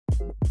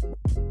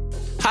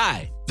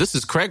Hi, this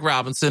is Craig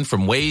Robinson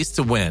from Ways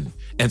to Win,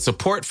 and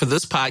support for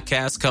this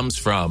podcast comes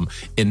from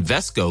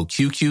Invesco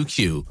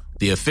QQQ,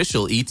 the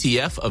official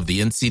ETF of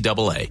the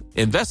NCAA.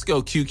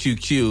 Invesco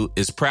QQQ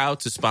is proud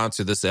to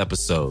sponsor this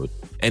episode,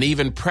 and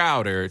even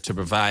prouder to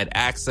provide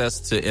access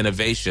to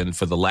innovation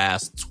for the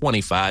last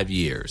 25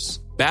 years.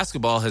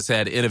 Basketball has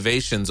had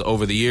innovations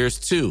over the years,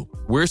 too.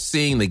 We're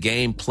seeing the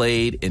game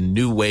played in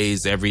new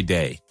ways every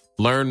day.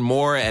 Learn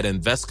more at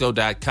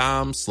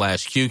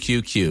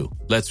Invesco.com/QQQ.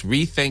 Let's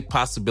rethink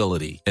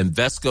possibility.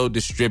 Invesco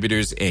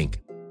Distributors, Inc.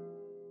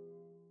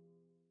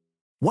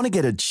 Want to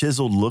get a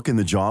chiseled look in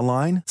the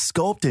jawline?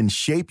 Sculpt and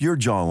shape your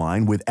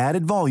jawline with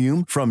added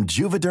volume from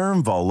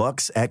Juvederm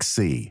Volux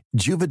XC.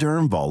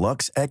 Juvederm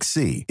Volux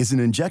XC is an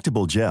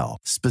injectable gel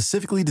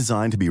specifically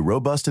designed to be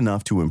robust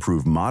enough to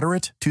improve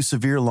moderate to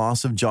severe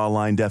loss of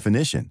jawline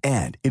definition.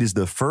 And it is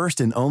the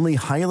first and only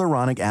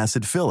hyaluronic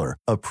acid filler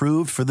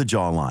approved for the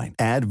jawline.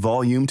 Add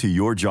volume to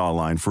your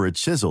jawline for a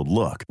chiseled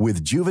look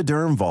with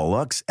Juvederm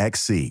Volux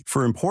XC.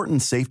 For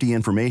important safety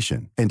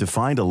information and to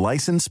find a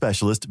licensed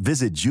specialist,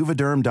 visit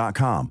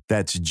juvederm.com.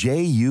 That's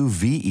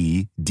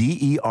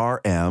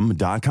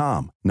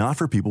JUVEDERM.com. Not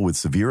for people with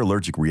severe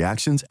allergic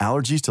reactions,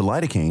 allergies to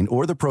lidocaine,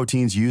 or the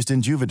proteins used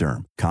in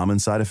Juvederm. Common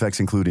side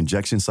effects include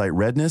injection site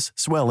redness,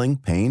 swelling,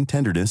 pain,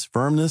 tenderness,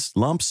 firmness,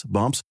 lumps,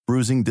 bumps,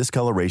 bruising,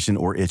 discoloration,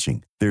 or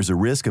itching. There's a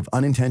risk of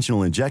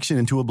unintentional injection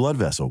into a blood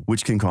vessel,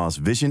 which can cause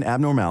vision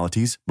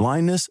abnormalities,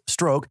 blindness,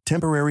 stroke,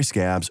 temporary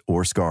scabs,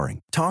 or scarring.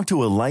 Talk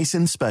to a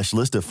licensed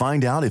specialist to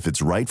find out if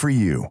it's right for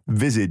you.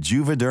 Visit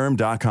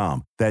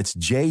Juvederm.com. That's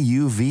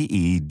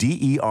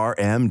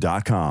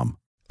JUVEDERM.com.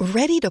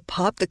 Ready to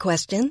pop the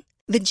question?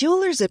 The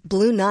jewelers at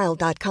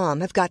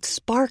BlueNile.com have got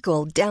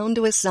sparkle down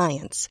to a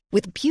science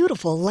with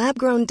beautiful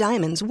lab-grown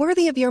diamonds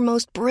worthy of your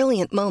most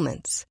brilliant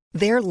moments.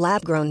 Their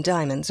lab-grown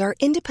diamonds are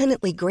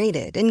independently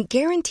graded and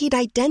guaranteed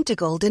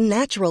identical to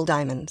natural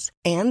diamonds,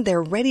 and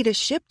they're ready to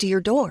ship to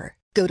your door.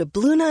 Go to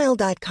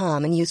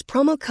BlueNile.com and use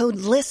promo code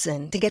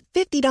LISTEN to get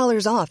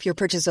 $50 off your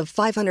purchase of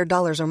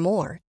 $500 or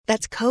more.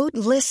 That's code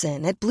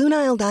LISTEN at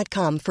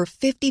BlueNile.com for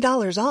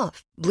 $50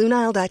 off.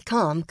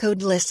 BlueNile.com,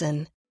 code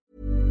LISTEN.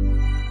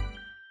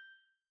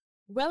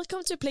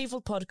 Welcome to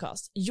Playful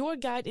Podcast, your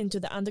guide into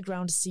the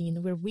underground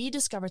scene where we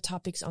discover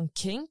topics on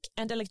kink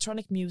and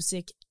electronic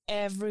music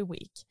every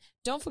week.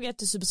 Don't forget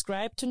to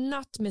subscribe to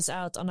not miss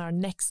out on our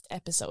next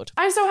episode.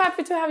 I'm so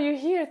happy to have you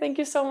here. Thank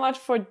you so much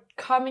for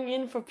coming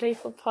in for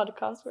Playful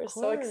Podcast. We're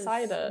so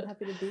excited. I'm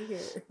happy to be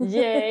here.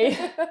 Yay.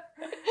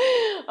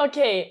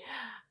 Okay.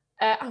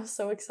 I'm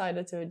so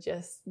excited to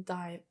just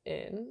dive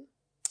in.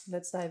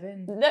 Let's dive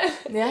in.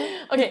 Yeah?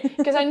 Okay,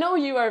 because I know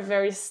you are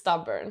very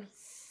stubborn.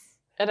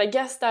 And I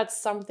guess that's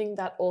something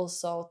that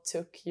also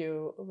took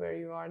you where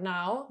you are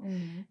now.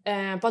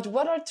 Mm-hmm. But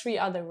what are 3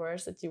 other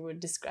words that you would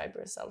describe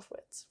yourself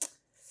with?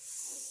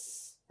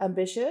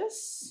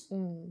 Ambitious.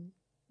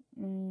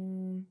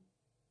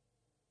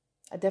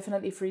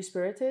 Definitely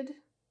free-spirited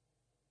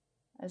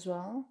as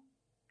well.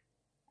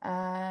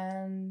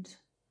 And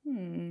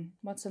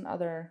what's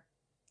another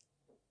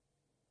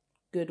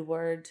good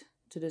word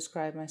to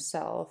describe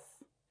myself?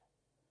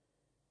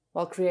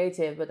 Well,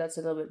 creative, but that's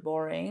a little bit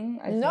boring,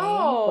 I think.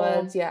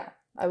 But yeah,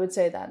 I would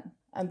say that.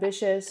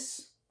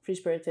 Ambitious,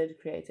 free-spirited,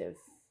 creative.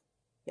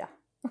 Yeah.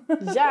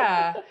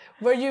 Yeah.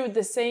 Were you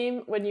the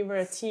same when you were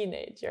a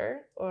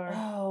teenager? Or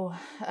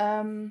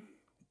I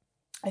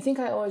think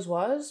I always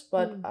was.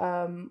 But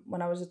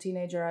when I was a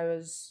teenager, I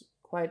was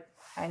quite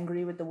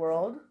angry with the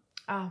world.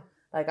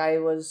 Like I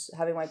was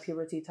having my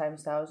puberty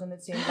times 1,000,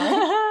 it seemed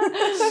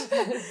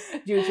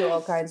like, due to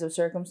all kinds of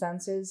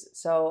circumstances.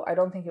 So I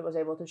don't think it was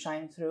able to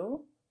shine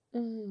through.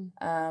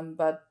 Mm-hmm.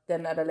 But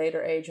then at a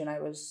later age, when I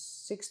was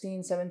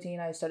 16, 17,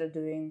 I started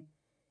doing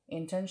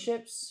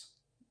internships.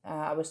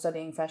 I was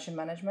studying fashion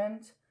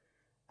management.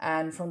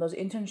 And from those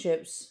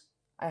internships,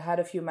 I had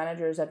a few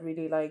managers that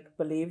really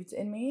believed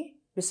in me.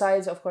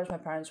 Besides, of course, my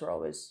parents were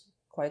always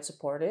quite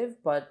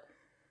supportive, but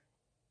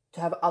to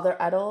have other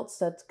adults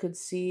that could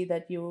see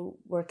that you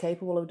were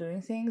capable of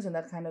doing things, and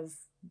that kind of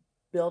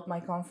built my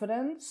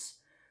confidence.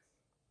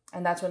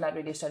 And that's when that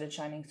really started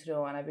shining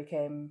through, and I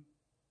became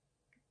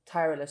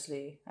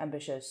tirelessly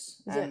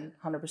ambitious and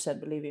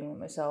 100% believing in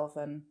myself,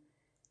 and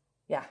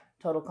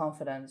total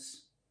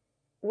confidence.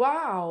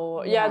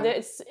 Wow. Yeah,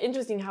 it's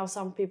interesting how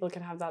some people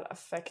can have that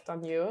effect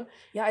on you.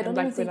 Yeah, I don't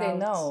even think they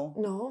know.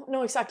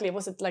 No, exactly.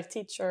 Was it like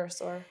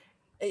teachers or...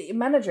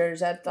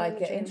 managers at an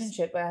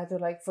internship? I had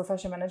to for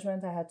fashion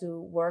management, I had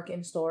to work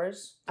in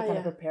stores to kind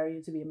of prepare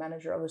you to be a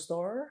manager of a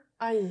store.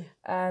 And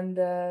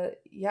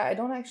I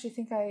don't actually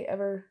think I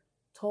ever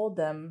told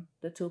them,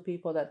 the 2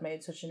 people that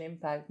made such an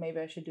impact. Maybe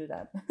I should do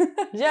that.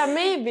 Yeah,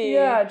 maybe.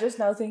 Yeah, just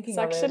now thinking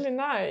of it. It's actually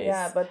nice.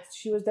 Yeah, but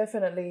she was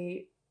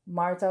definitely,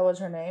 Marta was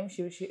her name.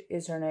 She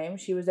is her name.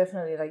 She was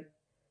definitely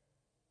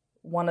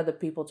one of the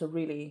people to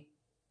really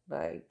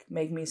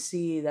make me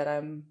see that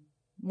I'm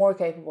more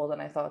capable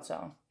than I thought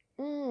so.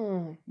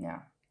 Yeah.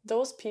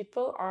 Those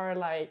people are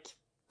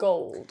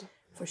gold.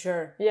 For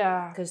sure.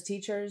 Yeah. Because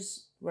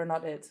teachers were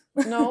not it.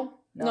 No.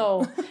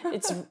 No,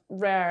 it's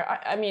rare.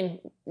 I mean,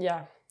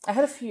 yeah. I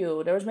had a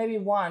few. There was maybe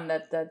one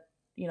that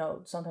you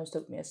know, sometimes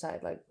took me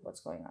aside, like,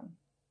 what's going on?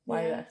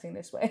 Why are you acting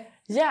this way?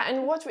 Yeah,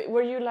 and what way,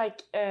 were you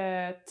like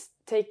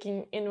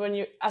taking in when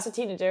you, as a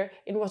teenager,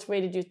 in what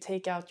way did you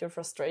take out your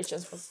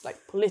frustrations? Was it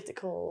like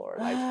political or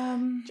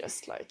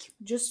like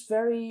just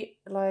very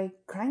like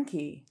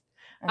cranky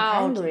and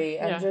angry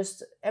and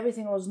just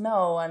everything was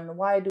no, and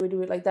why do we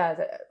do it like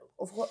that?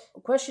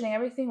 Questioning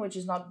everything, which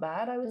is not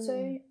bad, I would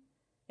say,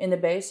 in the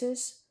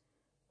basis,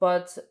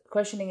 but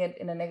questioning it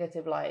in a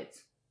negative light.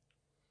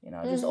 You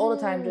know, just all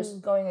the time,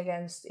 just going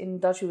against, in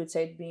Dutch we would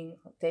say it being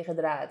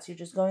tegendraads. You're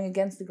just going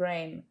against the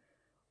grain.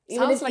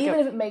 Even if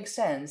it makes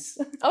sense.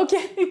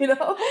 Okay. You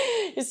know?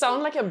 You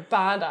sound like a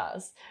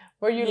badass.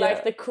 Were you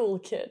like the cool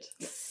kid?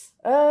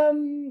 I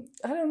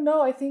don't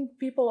know. I think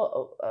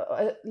people,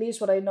 at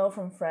least what I know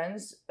from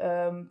friends,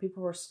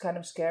 people were kind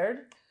of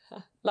scared.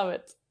 Love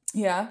it.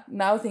 Yeah.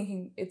 Now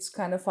thinking it's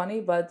kind of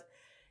funny, but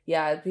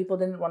yeah, people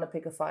didn't want to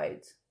pick a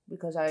fight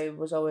because I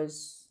was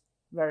always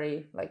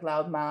very like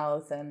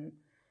loudmouth, and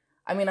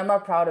I mean, I'm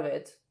not proud of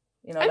it.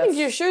 You know, I think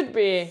you should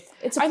be.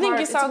 I think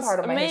it sounds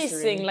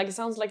amazing. Like, it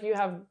sounds like you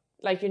have,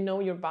 like, you know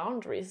your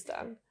boundaries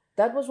then.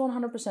 That was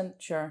 100%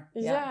 sure.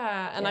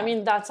 Yeah. And I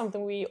mean, that's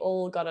something we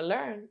all gotta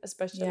learn,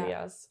 especially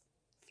as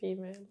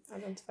female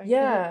identifying.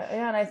 Yeah,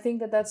 and I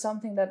think that's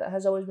something that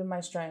has always been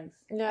my strength.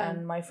 Yeah.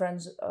 And my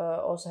friends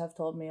also have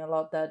told me a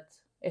lot that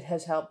it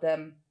has helped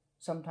them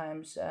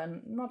sometimes,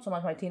 and not so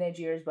much my teenage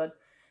years, but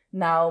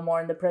now more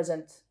in the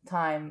present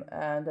time,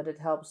 that it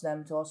helps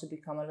them to also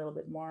become a little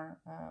bit more,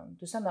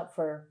 to stand up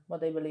for what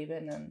they believe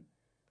in and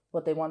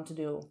what they want to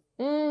do.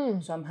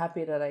 So I'm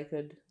happy that I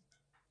could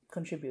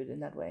contribute in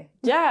that way.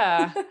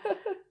 Yeah.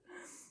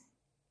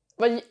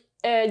 But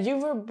you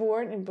were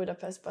born in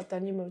Budapest, but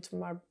then you moved to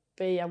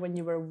Marbella when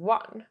you were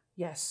 1.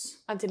 Yes.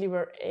 Until you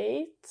were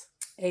 8?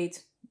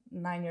 8,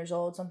 9 years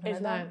old, something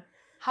like that.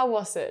 How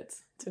was it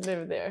to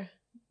live there?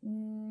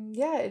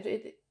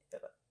 It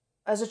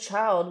as a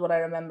child, what I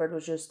remembered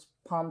was just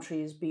palm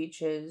trees,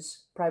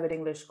 beaches, private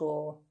English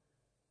school,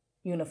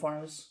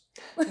 uniforms.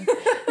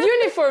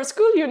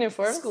 School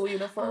uniforms? School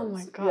uniforms. Oh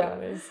my God,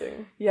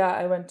 amazing. Yeah,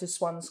 I went to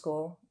Swan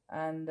School,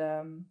 and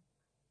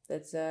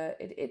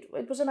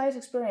it was a nice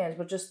experience,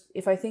 but just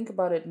if I think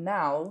about it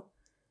now,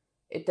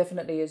 it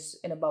definitely is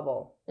in a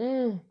bubble,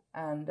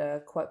 and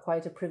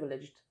quite a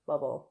privileged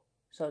bubble,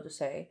 so to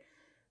say.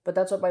 But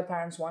that's what my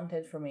parents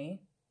wanted for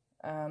me.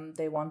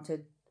 They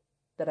wanted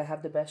that I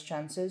have the best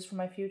chances for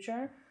my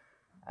future.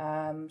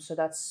 So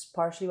that's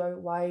partially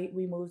why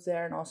we moved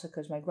there, and also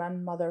because my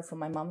grandmother from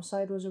my mom's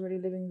side was already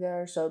living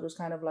there. So it was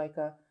kind of like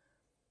a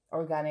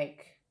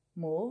organic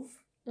move.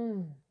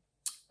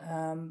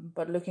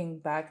 But looking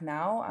back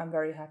now, I'm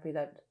very happy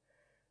that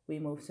we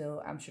moved to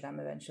Amsterdam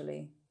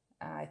eventually.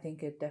 I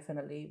think it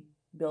definitely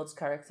builds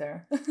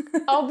character.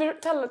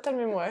 Tell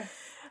me more.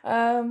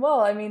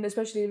 Well, I mean,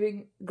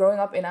 especially growing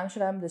up in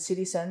Amsterdam, the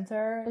city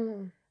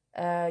center,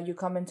 you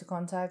come into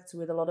contact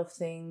with a lot of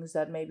things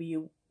that maybe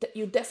you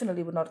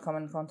definitely would not come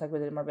in contact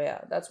with in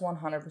Marbella. That's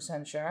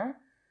 100% sure.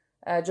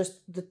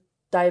 Just the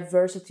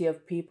diversity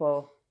of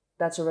people,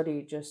 that's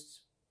already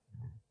just...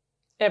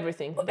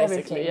 Everything,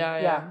 basically.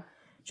 Yeah.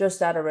 Just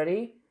that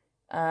already.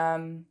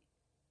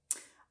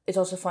 It's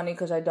also funny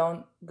because I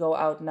don't go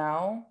out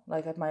now.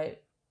 Like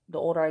the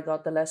older I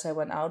got, the less I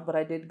went out. But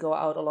I did go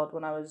out a lot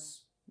when I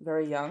was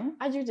very young.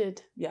 And you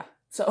did? Yeah.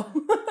 So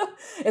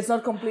it's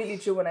not completely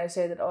true when I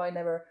say that, I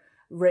never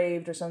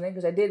raved or something,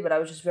 because I did, but I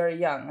was just very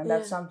young. And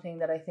that's something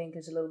that I think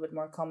is a little bit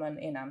more common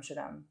in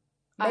Amsterdam.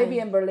 Maybe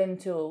in Berlin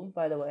too,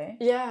 by the way.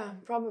 Yeah,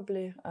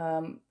 probably.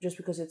 Just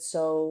because it's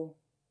so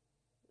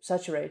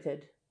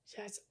saturated.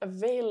 Yeah, it's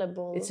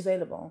available. It's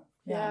available.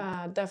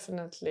 Yeah,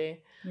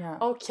 definitely. Yeah.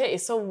 Okay,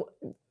 so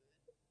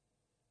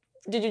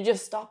did you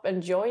just stop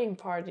enjoying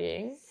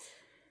partying?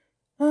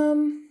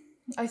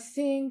 I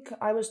think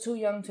I was too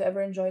young to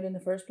ever enjoy it in the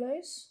first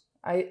place.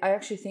 I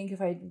actually think if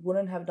I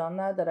wouldn't have done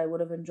that I would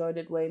have enjoyed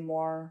it way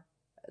more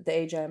at the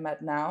age I'm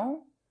at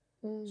now.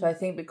 So I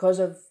think because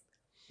of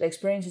the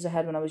experiences I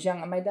had when I was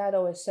young, and my dad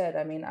always said,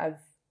 I mean,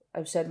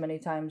 I've said many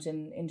times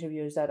in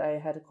interviews that I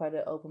had quite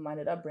an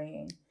open-minded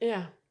upbringing.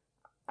 Yeah.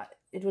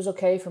 It was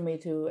okay for me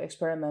to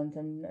experiment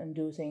and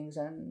do things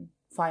and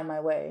find my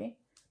way.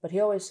 But he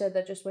always said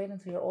that just wait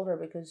until you're older,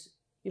 because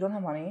you don't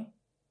have money.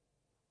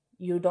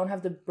 You don't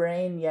have the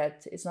brain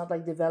yet. It's not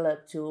like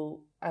developed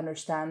to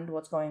understand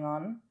what's going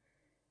on,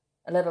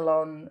 let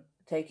alone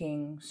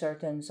taking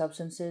certain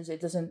substances.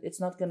 It's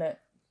not going to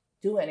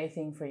do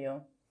anything for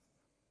you.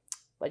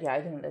 But yeah,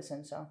 I didn't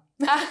listen, so.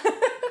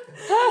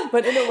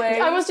 But in a way...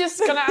 I was just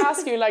going to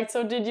ask you,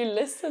 so did you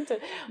listen to...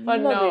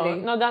 But not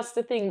really. No, that's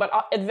the thing. But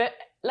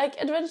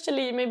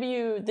eventually,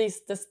 maybe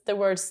the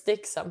word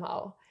sticks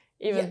somehow,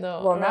 even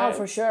though... Well, now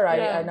for sure,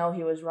 I know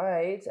he was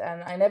right.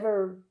 And I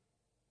never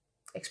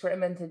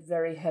experimented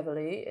very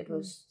heavily. It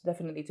was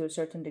definitely to a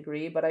certain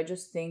degree. But I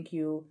just think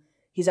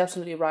he's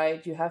absolutely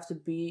right. You have to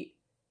be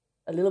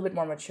a little bit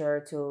more mature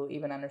to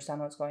even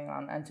understand what's going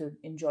on and to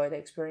enjoy the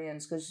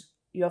experience. Because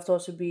you have to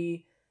also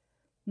be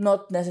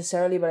Not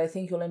necessarily, but I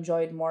think you'll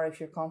enjoy it more if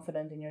you're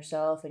confident in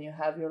yourself and you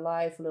have your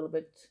life a little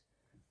bit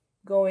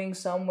going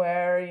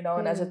somewhere, you know.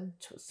 And as a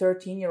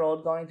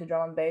 13-year-old going to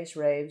drum and bass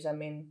raves, I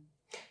mean,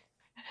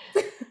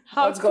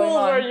 how cool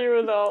were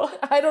you though?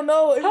 I don't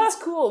know. It was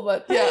cool,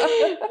 but yeah.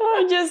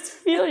 I just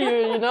feel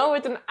you know,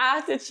 with an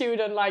attitude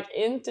and like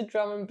into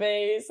drum and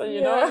bass and,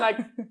 you know, like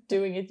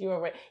doing it your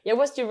way. Yeah,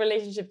 what's your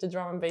relationship to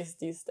drum and bass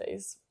these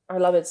days? I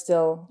love it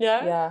still.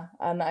 Yeah? Yeah.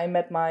 And I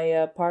met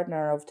my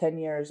partner of 10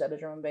 years at a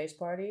drum and bass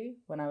party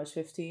when I was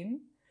 15.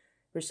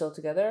 We're still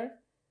together.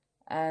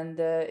 And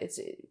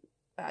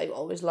I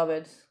always love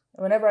it.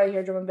 Whenever I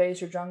hear drum and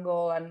bass or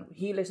jungle, and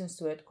he listens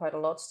to it quite a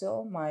lot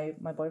still, my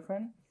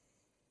boyfriend.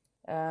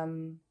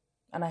 And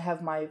I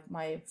have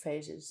my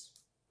phases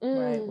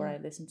where I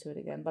listen to it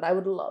again. But I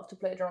would love to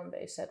play a drum and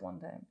bass set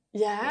one time.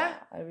 Yeah?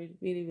 I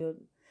really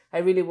would. I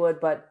really would,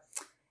 but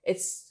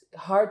it's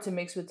hard to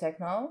mix with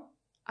techno.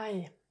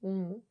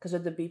 Because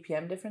of the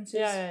BPM differences.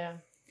 Yeah.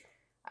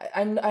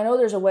 I know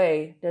there's a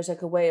way. There's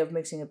like a way of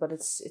mixing it, but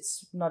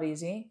it's not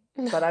easy.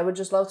 But I would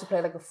just love to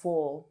play like a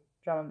full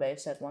drum and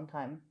bass set one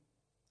time.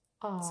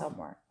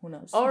 Somewhere. Who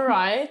knows? All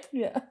right.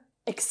 Yeah.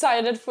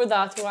 Excited for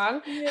that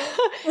one. Yeah.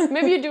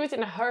 Maybe you do it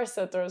in a her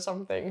set or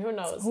something. Who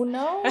knows? Who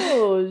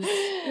knows?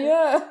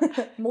 Yeah.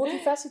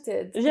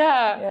 Multifaceted.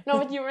 Yeah. No,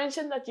 but you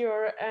mentioned that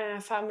your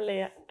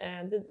family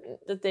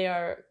that they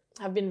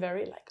have been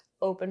very like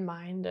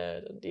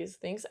open-minded and these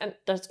things, and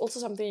that's also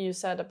something you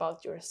said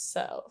about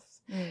yourself.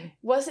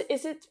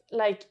 Is it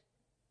like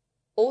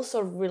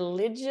also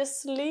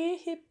religiously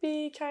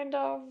hippie kind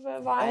of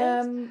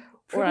vibe?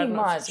 Pretty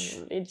much.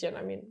 Religion,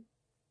 I mean.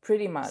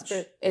 Pretty much.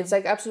 Spirit, it's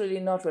like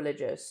absolutely not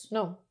religious.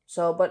 No.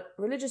 So, but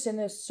religious in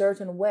a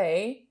certain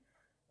way.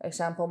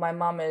 Example, my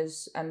mom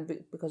is, and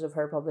because of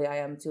her probably I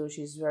am too,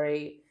 she's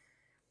very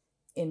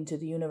into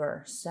the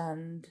universe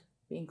and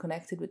being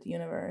connected with the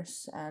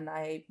universe, and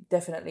I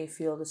definitely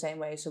feel the same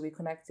way, so we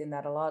connect in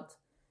that a lot.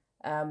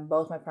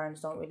 Both my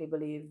parents don't really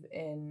believe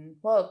in,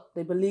 well,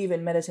 they believe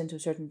in medicine to a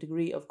certain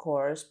degree, of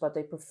course, but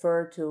they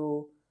prefer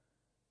to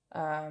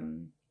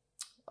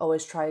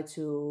always try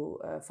to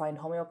find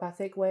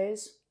homeopathic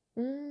ways.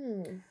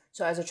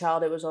 So as a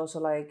child, it was also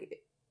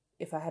like,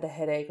 if I had a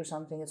headache or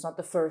something, it's not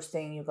the first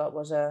thing you got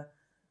was a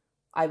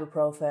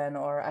ibuprofen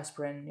or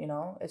aspirin, you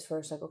know. It's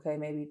first like, okay,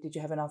 maybe did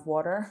you have enough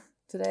water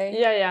today?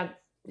 Yeah.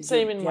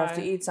 Same in mine. You have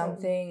to eat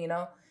something, you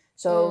know.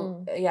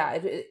 So yeah,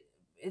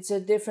 it's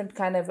a different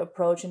kind of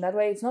approach in that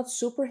way. It's not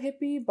super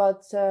hippie,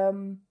 but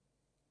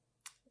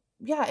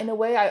yeah, in a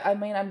way, I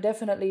mean, I'm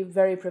definitely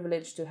very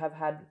privileged to have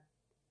had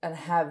and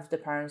have the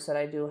parents that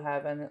I do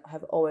have, and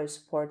have always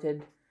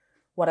supported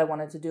what I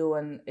wanted to do.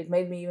 And it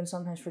made me even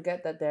sometimes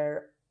forget that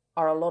there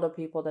are a lot of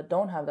people that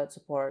don't have that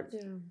support.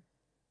 Yeah.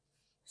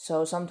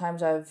 So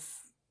sometimes I've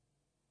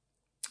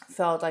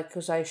felt like,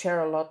 because I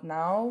share a lot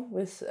now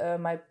with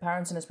my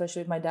parents, and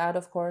especially with my dad,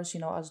 of course, you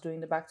know, us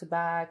doing the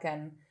back-to-back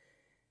and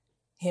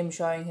him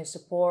showing his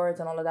support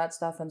and all of that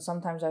stuff. And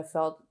sometimes I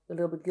felt a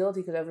little bit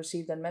guilty because I've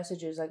received then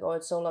messages like, oh,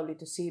 it's so lovely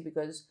to see,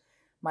 because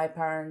my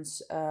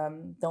parents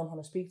don't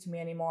want to speak to me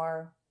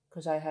anymore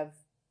because I have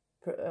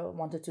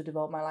wanted to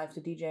devote my life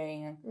to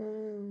DJing.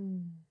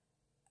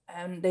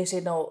 And they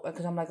say no,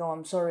 because I'm like, oh,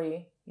 I'm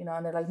sorry, you know,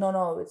 and they're like,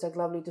 no, it's like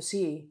lovely to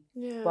see.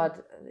 Yeah.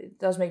 But it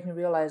does make me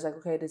realize like,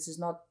 okay, this is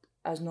not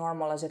as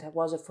normal as it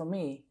was for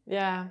me.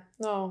 Yeah,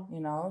 no. You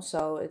know,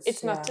 so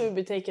it's not to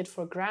be taken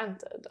for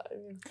granted. I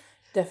mean.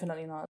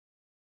 Definitely not.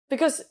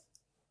 Because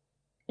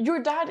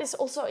your dad is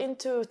also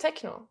into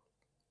techno.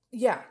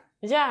 Yeah.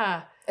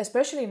 Yeah.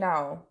 Especially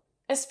now.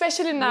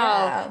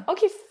 Yeah.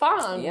 Okay,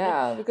 fun.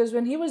 Yeah, because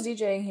when he was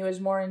DJing, he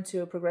was more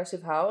into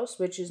progressive house,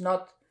 which is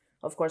not,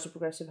 of course, a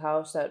progressive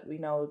house that we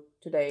know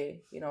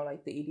today, you know,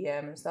 like the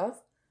EDM and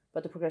stuff,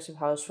 but the progressive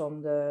house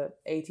from the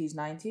 80s,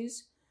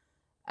 90s.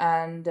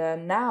 And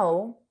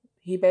now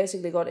he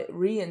basically got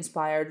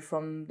re-inspired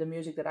from the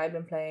music that I've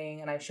been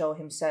playing, and I show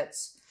him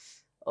sets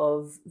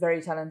of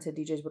very talented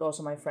DJs, but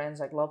also my friends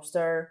like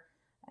Lobster,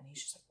 and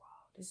he's just like,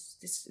 wow,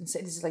 this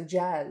is like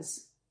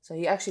jazz. So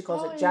he actually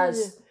calls it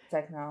jazz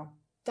techno.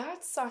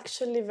 That's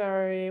actually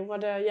very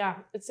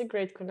it's a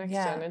great connection.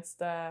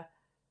 Yeah.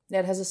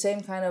 It has the same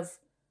kind of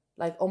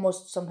like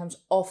almost sometimes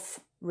off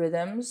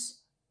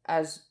rhythms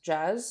as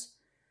jazz.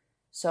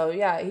 So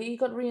yeah, he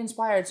got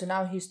re-inspired. So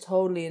now he's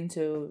totally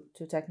into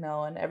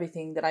techno, and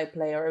everything that I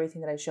play or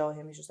everything that I show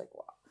him, he's just like,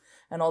 wow.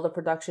 And all the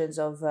productions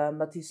of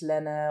Matisse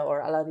Lenne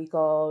or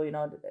Alarico, you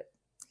know,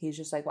 he's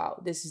just like,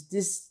 wow,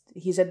 this.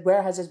 He said,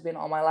 where has this been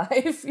all my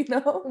life, you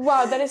know?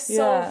 Wow, that is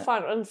so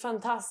fun and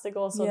fantastic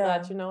also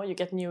that, you know, you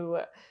get new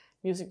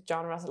music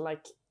genres,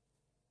 like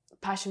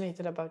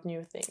passionate about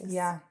new things.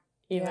 Yeah.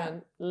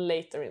 Even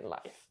later in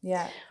life.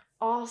 Yeah.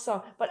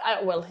 Awesome. But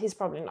he's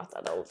probably not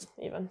that old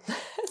even.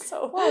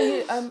 So. Well,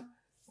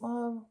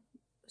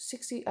 he,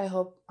 60, I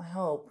hope.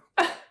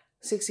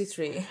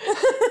 63.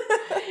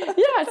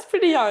 Yeah, it's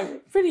pretty young.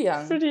 Pretty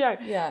young.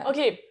 Yeah.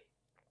 Okay.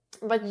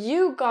 But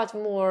you got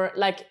more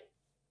like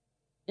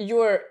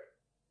your,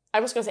 I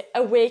was going to say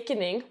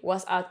awakening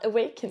was at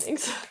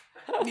Awakenings.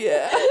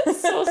 Yeah.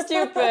 So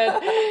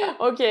stupid.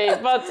 Okay,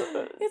 but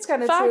it's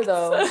kind of true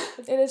though.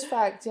 It is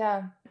fact,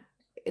 yeah.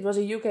 It was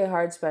a UK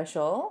hard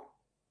special,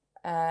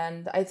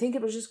 and I think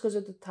it was just because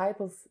of the type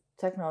of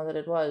techno that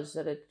it was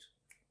that it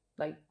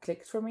like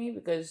clicked for me,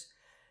 because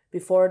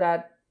before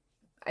that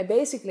I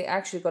basically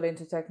actually got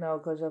into techno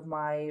because of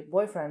my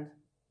boyfriend.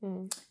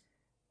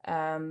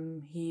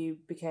 He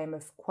became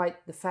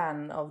quite the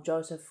fan of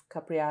Joseph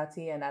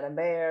Capriati and Adam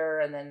Beyer,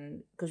 and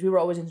then because we were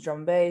always into drum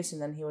and bass,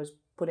 and then he was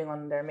putting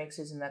on their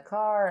mixes in the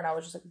car, and I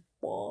was just like,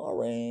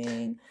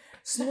 boring,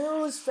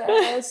 snooze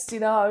fest,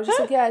 I was just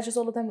like, yeah, it's just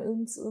all the time,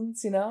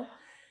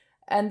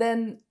 and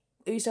then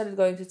we started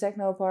going to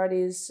techno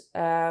parties,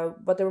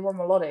 but they were more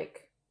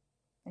melodic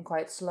and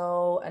quite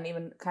slow and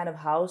even kind of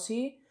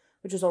housey,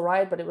 which was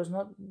alright, but it was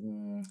not,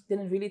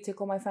 didn't really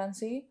tickle my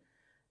fancy.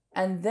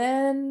 And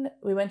then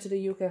we went to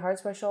the UK Hard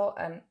Special,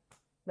 and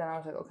then I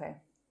was like, okay,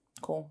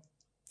 cool.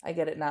 I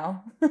get it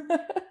now.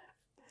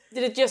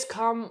 Did it just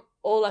come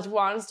all at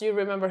once? Do you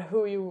remember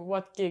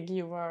what gig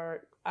you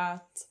were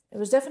at? It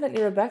was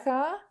definitely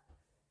Rebecca.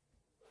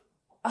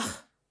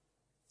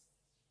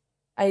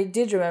 I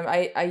did remember.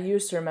 I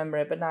used to remember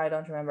it, but now I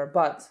don't remember.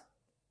 But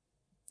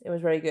it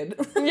was very good.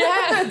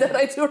 Yeah. That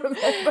I do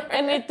remember.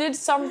 And it did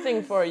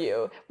something for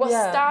you. Was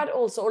that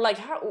also, or like,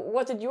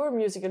 what did your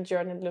musical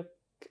journey look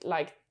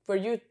like? Were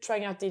you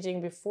trying out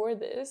DJing before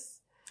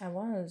this? I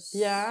was.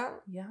 Yeah?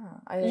 Yeah.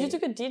 You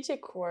took a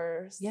DJ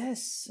course.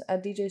 Yes,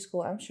 at DJ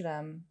School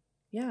Amsterdam.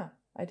 Yeah,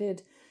 I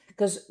did.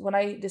 Because when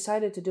I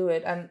decided to do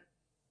it, and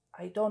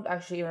I don't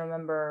actually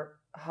remember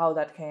how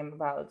that came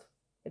about.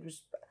 It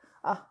was...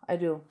 I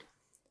do.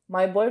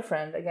 My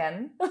boyfriend,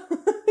 again,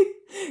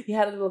 he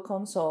had a little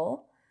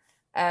console.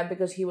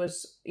 Because he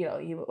was, he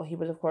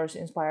was, of course,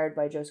 inspired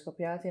by Joseph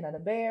Capriati and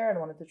Adam Beyer and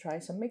wanted to try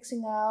some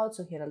mixing out.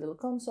 So he had a little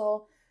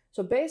console.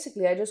 So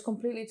basically, I just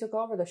completely took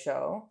over the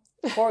show.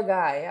 Poor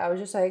guy. I was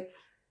just like,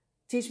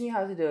 teach me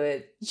how to do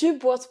it. You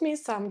bought me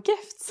some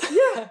gifts.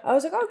 Yeah. I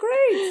was like, oh,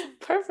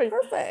 great.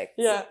 Perfect.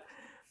 Yeah.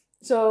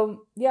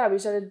 So, yeah, we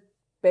started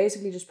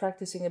basically just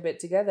practicing a bit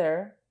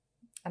together.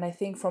 And I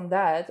think from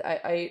that,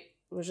 I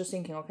was just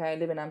thinking, okay, I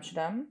live in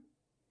Amsterdam.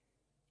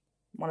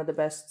 One of the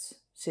best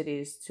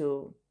cities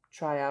to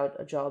try out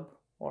a job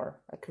or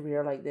a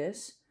career like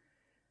this.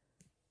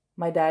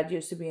 My dad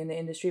used to be in the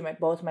industry,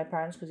 both my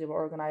parents, because they were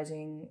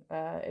organizing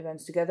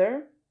events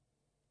together.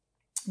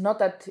 Not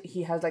that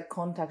he has like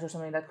contacts or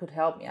something that could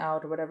help me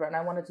out or whatever, and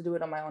I wanted to do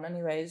it on my own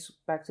anyways,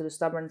 back to the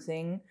stubborn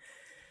thing.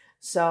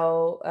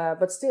 So,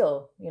 but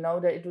still,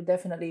 it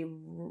definitely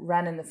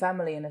ran in the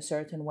family in a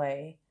certain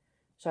way.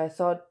 So I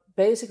thought,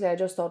 basically, I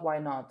just thought, why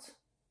not?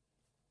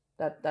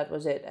 That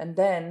was it. And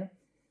then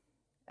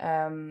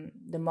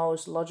the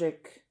most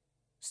logic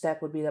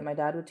step would be that my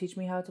dad would teach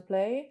me how to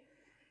play.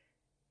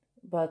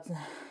 But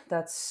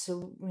that's,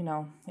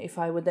 if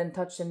I would then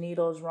touch the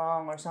needles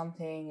wrong or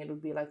something, it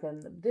would be like a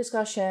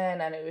discussion.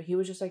 And he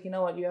was just like, you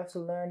know what, you have to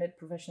learn it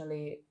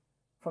professionally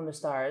from the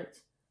start.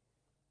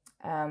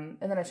 And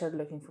then I started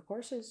looking for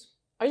courses.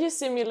 Are you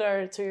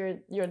similar to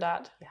your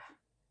dad? Yeah.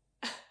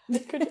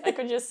 I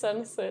could just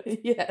sense it.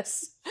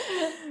 Yes.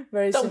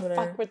 Very similar.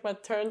 Don't fuck with my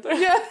turn.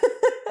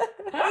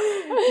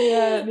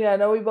 Yeah.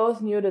 No, we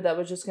both knew that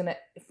was just going to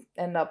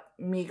end up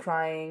me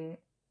crying,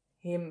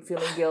 him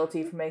feeling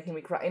guilty for making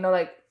me cry.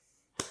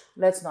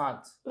 Let's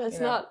not.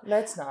 Let's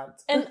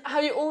not. And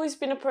have you always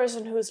been a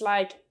person who's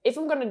like, if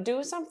I'm going to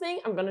do something,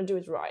 I'm going to do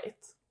it right?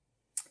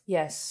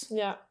 Yes.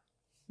 Yeah.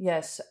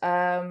 Yes.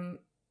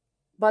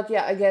 But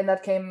yeah, again,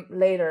 that came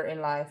later in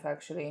life,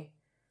 actually.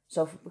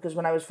 So, because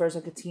when I was first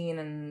like a teen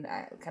and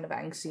kind of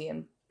angsty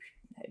and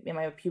in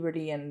my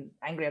puberty and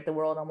angry at the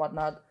world and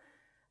whatnot,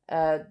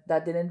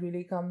 that didn't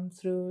really come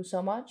through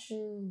so much.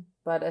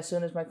 But as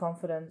soon as my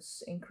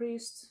confidence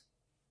increased,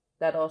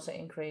 that also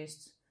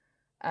increased.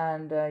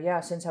 And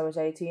since I was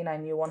 18, I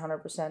knew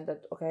 100%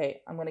 that,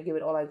 okay, I'm going to give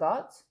it all I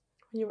got.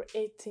 You were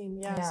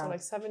 18, yeah. So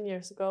like 7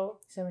 years ago.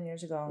 7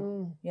 years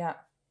ago, yeah.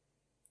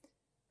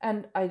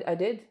 And I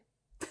did.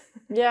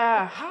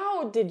 Yeah,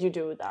 how did you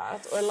do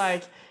that? Or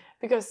like,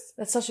 because...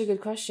 That's such a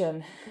good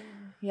question.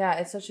 Yeah,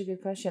 it's such a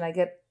good question. I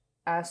get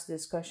asked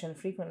this question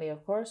frequently,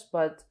 of course,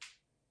 but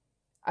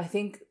I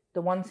think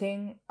the one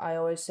thing I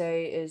always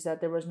say is that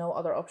there was no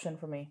other option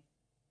for me.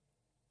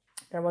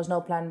 There was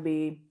no plan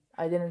B.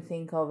 I didn't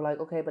think of like,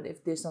 okay, but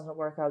if this doesn't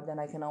work out, then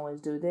I can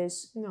always do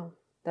this. No.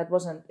 That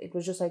wasn't, it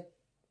was just like,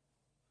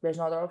 there's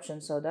no other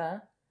option, so duh.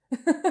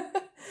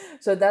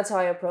 So that's how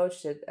I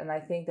approached it. And I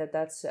think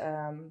that's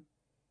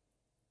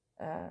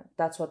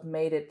what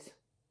made it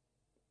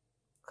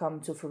come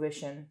to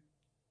fruition.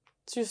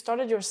 So you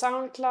started your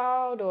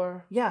SoundCloud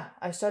or? Yeah,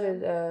 I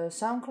started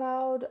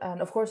SoundCloud.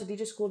 And of course, the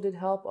DJ school did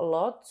help a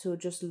lot to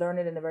just learn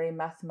it in a very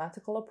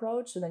mathematical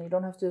approach. So then you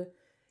don't have to,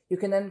 you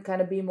can then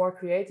kind of be more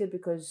creative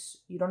because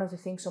you don't have to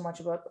think so much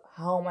about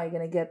how am I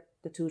going to get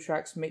the two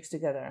tracks mixed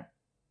together.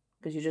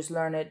 Because you just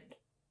learn it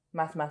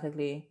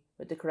mathematically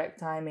with the correct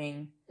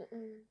timing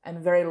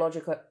and very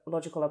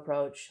logical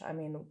approach. I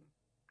mean, you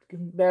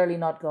can barely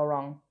not go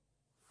wrong.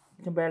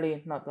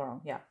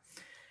 Yeah.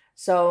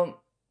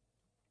 So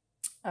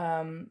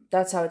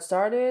That's how it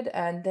started.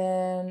 And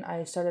then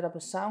I started up a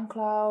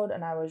SoundCloud,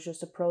 and I was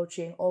just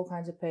approaching all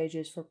kinds of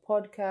pages for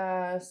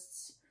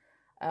podcasts.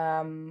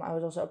 I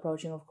was also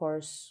approaching, of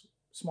course,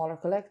 smaller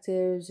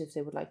collectives if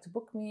they would like to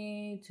book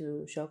me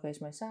to showcase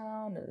my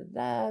sound.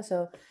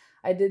 So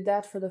I did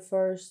that for the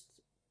first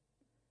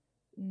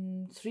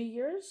 3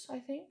 years, I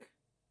think.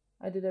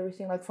 I did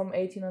everything, like from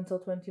 18 until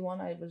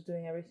 21. I was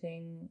doing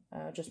everything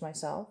just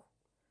myself.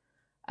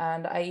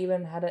 And I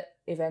even had an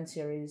event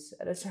series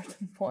at a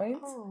certain point.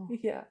 Oh,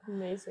 yeah,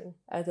 amazing.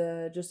 At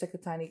just like a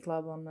tiny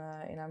club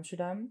in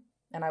Amsterdam.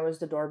 And I was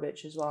the door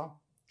bitch as well.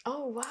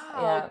 Oh,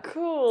 wow. Yeah.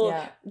 Cool.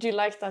 Yeah. Do you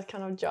like that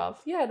kind of job?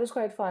 Yeah, it was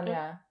quite fun.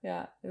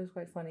 Yeah, it was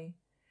quite funny.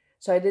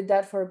 So I did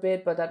that for a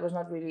bit, but that was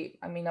not really...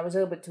 I mean, I was a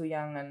little bit too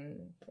young,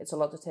 and it's a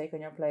lot to take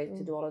on your plate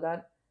to do all of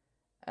that.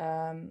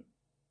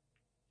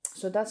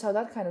 So that's how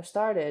that kind of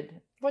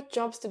started. What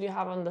jobs did you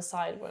have on the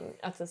side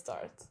at the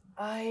start?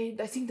 I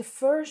think the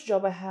first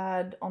job I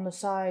had on the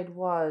side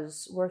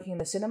was working in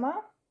the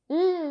cinema.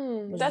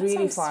 It was that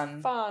really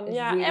sounds fun.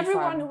 Yeah, really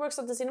everyone fun. who works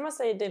at the cinema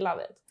say they love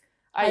it.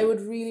 I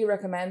would really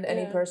recommend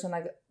any person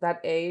like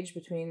that age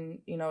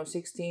between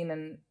 16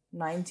 and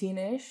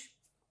 19-ish,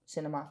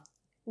 cinema.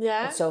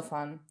 Yeah, it's so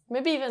fun.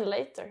 Maybe even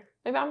later.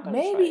 Maybe I'm gonna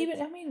maybe try even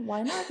it. I mean,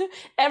 why not?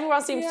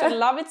 Everyone seems to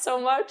love it so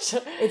much.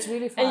 It's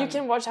really fun, and you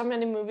can watch how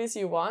many movies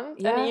you want,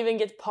 and you even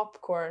get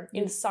popcorn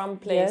in some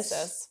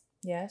places.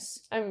 Yes.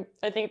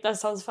 I think that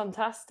sounds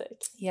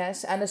fantastic.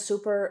 Yes, and a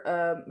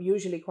super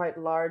usually quite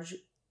large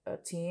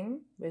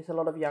team with a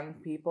lot of young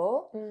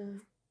people.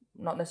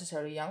 Not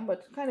necessarily young,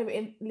 but kind of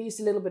at least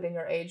a little bit in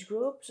your age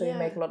group. So you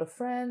make a lot of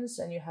friends,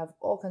 and you have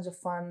all kinds of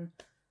fun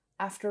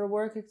after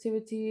work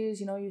activities.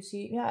 You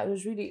see, it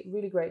was really,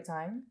 really great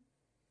time.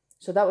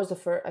 So that was the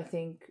first, I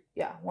think,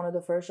 one of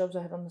the first jobs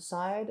I had on the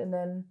side. And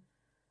then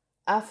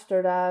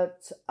after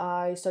that,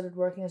 I started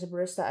working as a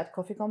barista at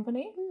coffee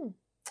company.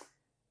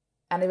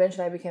 And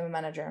eventually I became a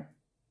manager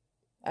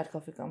at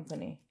coffee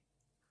company.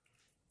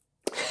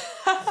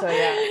 So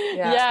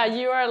yeah,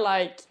 you are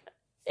like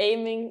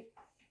aiming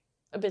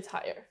a bit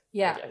higher,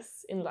 I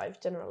guess, in life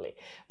generally.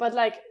 But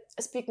like,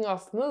 speaking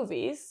of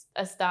movies,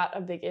 is that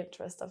a big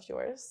interest of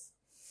yours?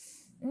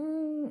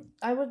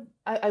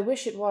 I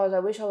wish it was. I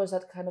wish I was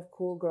that kind of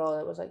cool girl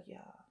that was like,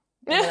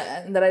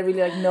 and that I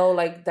really like know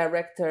like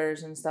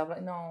directors and stuff.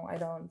 Like, no, I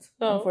don't.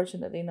 No.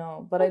 Unfortunately,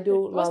 no. But I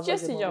do love a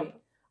good movie. Job.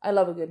 I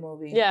love a good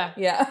movie. Yeah.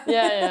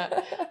 Yeah.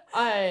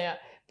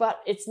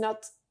 But it's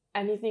not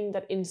anything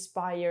that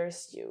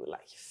inspires you,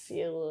 like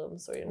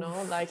films or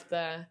like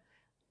the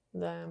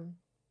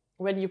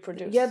when you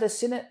produce. Yeah, the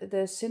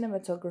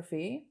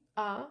cinematography.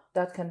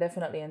 That can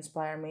definitely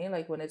inspire me.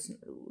 Like when it's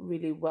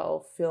really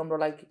well filmed, or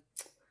like,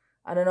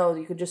 I don't know,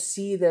 you could just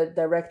see the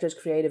director's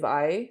creative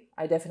eye.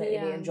 I definitely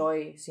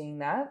enjoy seeing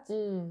that.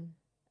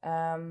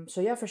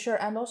 So yeah, for sure.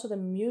 And also the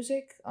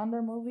music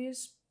under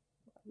movies,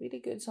 really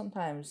good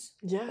sometimes.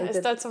 Yeah, like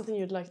is that something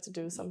you'd like to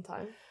do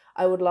sometime?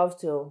 I would love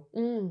to.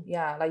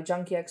 Yeah, like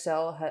Junkie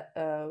XL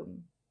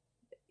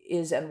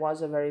is and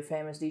was a very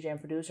famous DJ and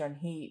producer, and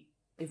he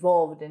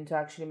evolved into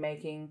actually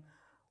making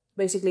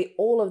basically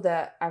all of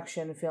the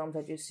action films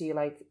that you see,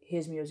 like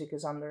his music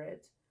is under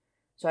it.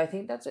 So I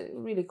think that's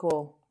really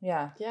cool.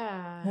 Yeah.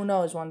 Who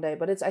knows one day,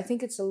 but I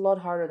think it's a lot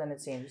harder than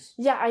it seems.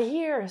 Yeah, I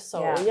hear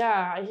so.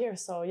 Yeah, I hear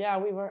so. Yeah,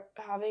 we were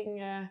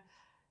having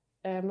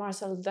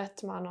Marcel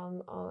Detman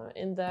on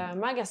in the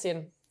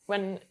magazine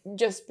when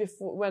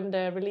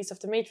the release of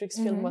the Matrix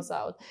film was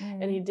out,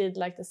 and he did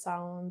like the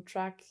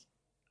soundtrack.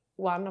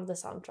 One of the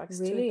soundtracks.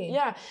 Really?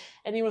 Yeah,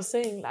 and he was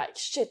saying like,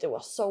 shit, it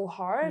was so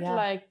hard.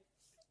 Like,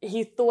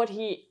 he thought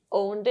he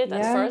owned it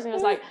at first, and he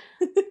was like,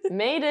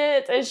 made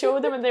it, and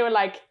showed them, and they were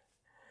like,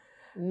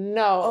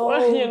 no,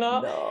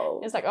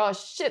 no. It's like, oh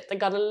shit, I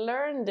gotta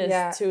learn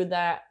this to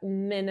the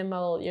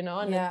minimal,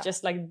 and it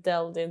just like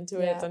delved into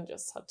it and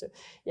just had to,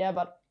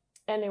 but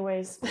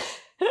anyways.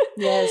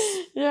 Yes.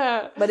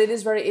 Yeah. But it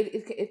is very,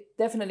 it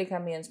definitely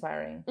can be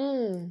inspiring.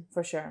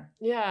 For sure.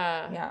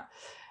 Yeah.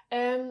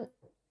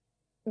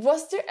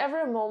 Was there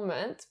ever a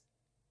moment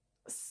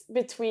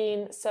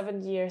between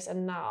 7 years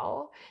and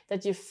now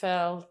that you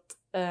felt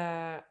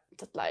that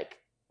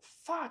like,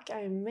 fuck,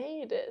 I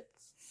made it?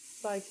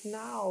 Like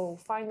now,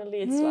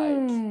 finally, it's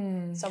like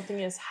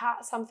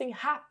something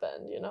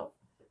happened,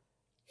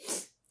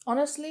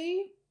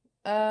 Honestly,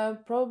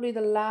 probably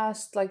the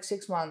last like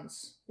 6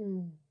 months,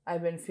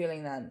 I've been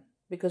feeling that,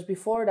 because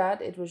before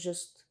that it was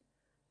just.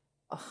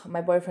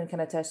 My boyfriend can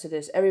attest to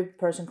this. Every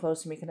person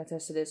close to me can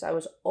attest to this. I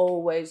was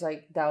always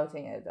like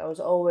doubting it. I was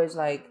always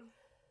like,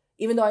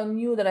 even though I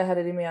knew that I had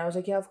it in me, I was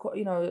like, yeah, of course,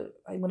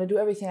 I'm going to do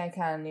everything I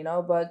can,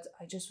 but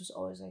I just was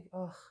always like,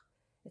 oh,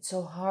 it's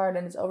so hard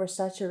and it's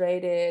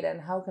oversaturated.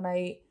 And how can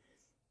I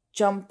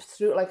jump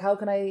through, like, how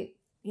can I,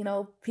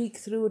 peek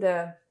through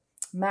the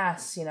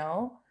mass,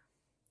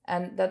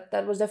 And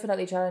that was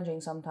definitely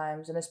challenging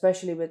sometimes. And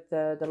especially with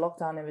the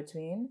lockdown in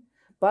between.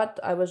 But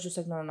I was just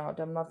like, no, I'm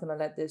not going to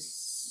let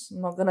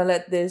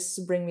this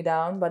bring me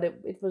down. But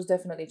it was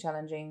definitely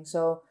challenging.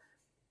 So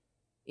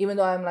even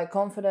though I'm like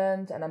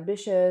confident and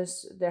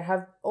ambitious,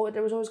 there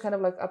was always kind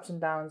of like ups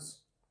and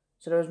downs.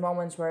 So there was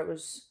moments where it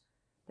was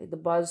like the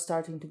buzz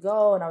starting to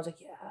go, and I was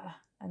like, yeah,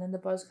 and then the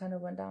buzz kind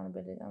of went down a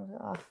bit, and I was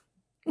like,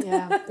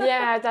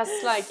 yeah,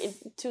 that's like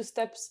 2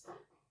 steps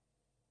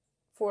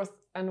forth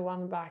and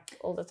 1 back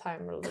all the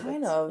time. A little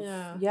kind bit.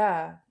 of,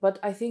 yeah. But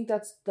I think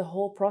that's the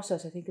whole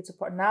process. I think it's a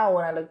part. Now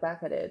when I look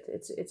back at it,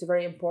 it's a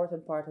very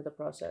important part of the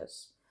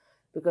process,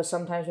 because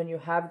sometimes when you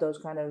have those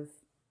kind of,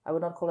 I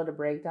would not call it a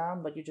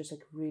breakdown, but you're just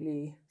like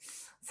really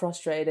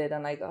frustrated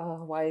and like,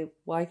 oh,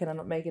 why can I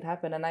not make it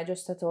happen? And I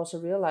just had to also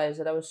realize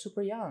that I was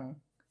super young.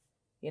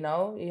 You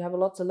know, you have a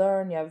lot to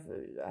learn.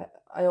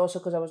 I also,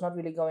 because I was not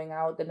really going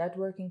out, the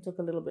networking took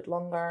a little bit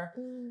longer,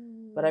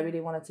 but I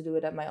really wanted to do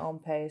it at my own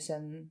pace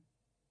and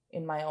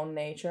in my own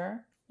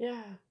nature.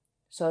 Yeah.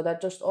 So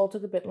that just all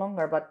took a bit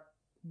longer. But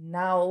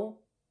now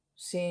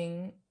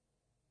seeing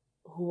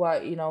who I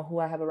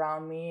have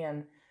around me,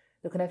 and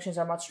the connections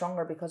are much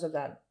stronger because of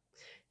that.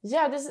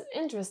 Yeah, this is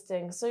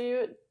interesting. So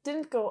you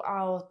didn't go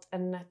out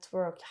and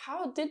network.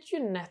 How did you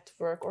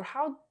network, or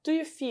how do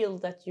you feel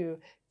that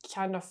you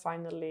kind of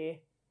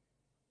finally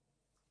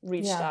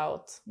reached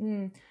out?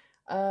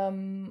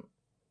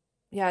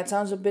 Yeah, it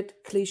sounds a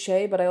bit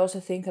cliche, but I also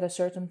think at a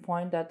certain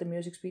point that the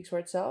music speaks for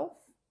itself.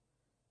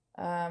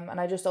 And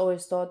I just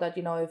always thought that,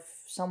 you know, if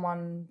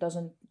someone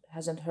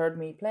hasn't heard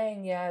me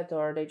playing yet,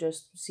 or they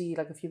just see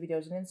like a few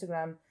videos on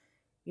Instagram,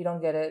 you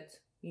don't get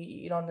it.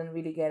 You don't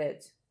really get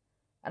it.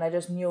 And I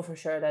just knew for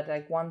sure that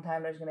like one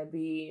time there's going to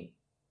be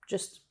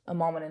just a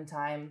moment in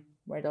time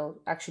where they'll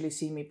actually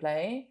see me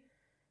play.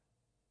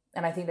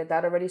 And I think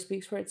that already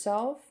speaks for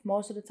itself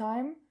most of the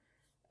time.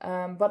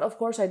 But of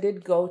course I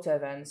did go to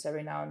events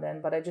every now and then,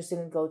 but I just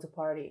didn't go to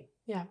party.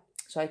 Yeah.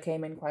 So I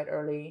came in quite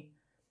early,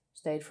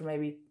 stayed for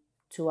maybe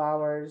 2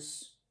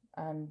 hours,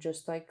 and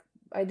just like,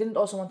 I didn't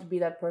also want to be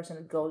that person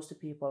that goes to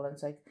people and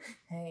it's like,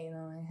 hey, you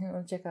know, I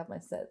want to check out my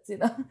sets, you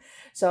know.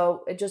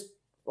 So it just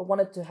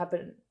wanted to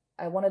happen.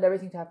 I wanted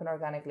everything to happen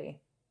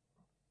organically.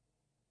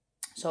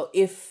 So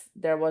if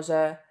there was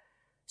a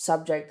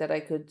subject that I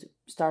could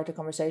start a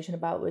conversation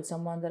about with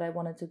someone that I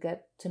wanted to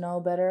get to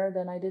know better,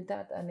 then I did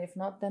that. And if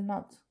not, then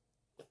not.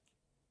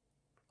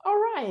 All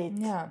right.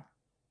 Yeah.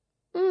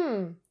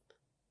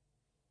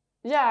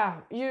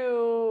 Yeah,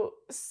 you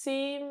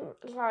seem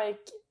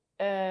like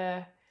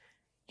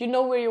you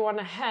know where you want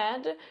to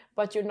head,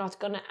 but you're not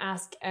going to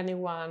ask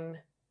anyone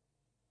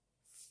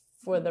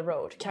for the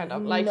road, kind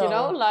of like, no, you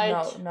know,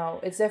 like no,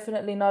 it's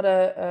definitely not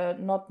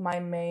not my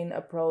main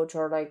approach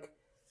or like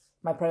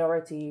my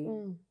priority.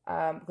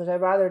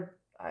 Because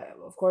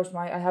of course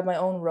I have my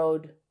own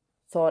road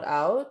thought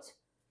out,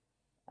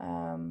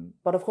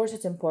 but of course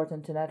it's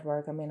important to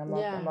network. I mean, I'm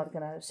not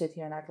gonna sit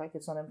here and act like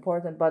it's not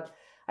important, but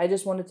I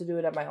just wanted to do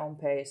it at my own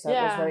pace.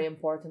 That was very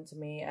important to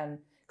me. And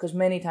because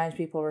many times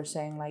people were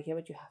saying like, yeah,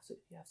 but you have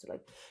to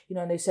like, you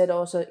know, and they said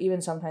also,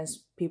 even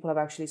sometimes people have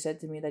actually said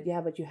to me that, yeah,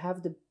 but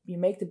you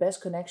make the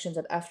best connections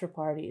at after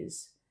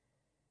parties.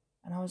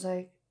 And I was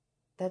like,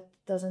 that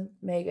doesn't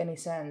make any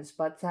sense,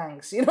 but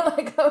thanks. You know,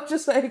 like, I was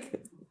just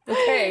like,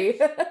 okay.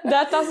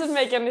 That doesn't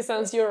make any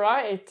sense. You're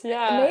right.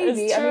 Yeah,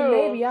 maybe. it's true. I mean,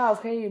 maybe, yeah,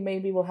 okay,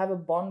 maybe we'll have a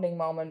bonding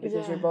moment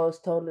because you're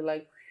both totally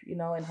like, you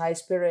know, in high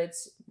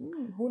spirits.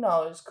 Who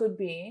knows? Could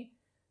be.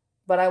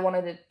 But I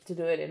wanted to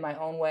do it in my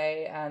own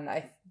way. And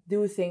I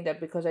do think that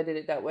because I did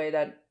it that way,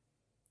 that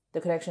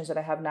the connections that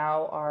I have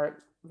now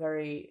are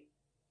very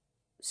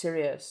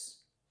serious,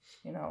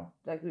 you know,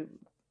 like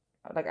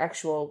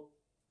actual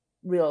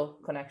real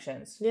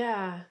connections.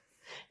 Yeah,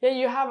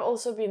 you have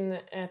also been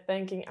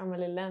thanking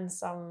Amelie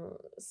Lenz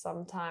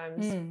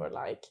sometimes for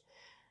like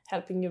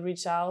helping you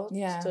reach out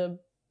to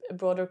a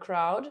broader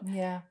crowd.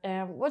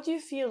 What do you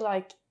feel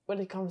like when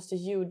it comes to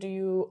you? Do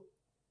you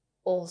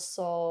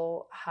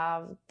also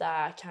have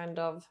that kind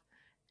of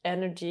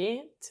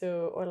energy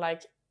or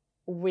like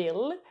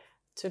will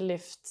to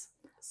lift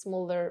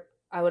smaller,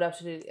 I would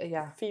absolutely,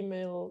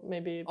 female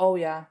maybe? Oh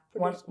yeah,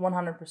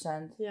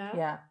 100%.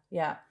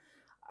 Yeah.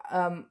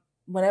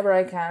 Whenever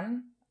I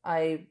can,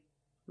 I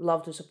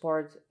love to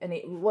support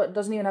what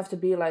doesn't even have to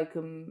be like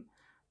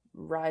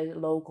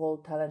local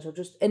talents or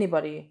just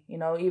anybody, you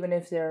know, even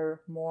if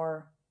they're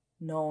more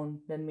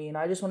known than me. And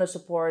I just want to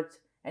support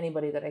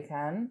anybody that I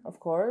can, of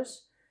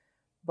course.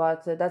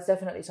 But that's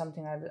definitely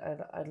something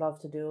I'd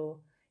love to do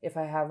if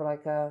I have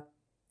like a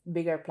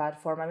bigger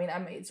platform. I mean,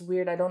 it's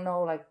weird. I don't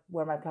know like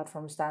where my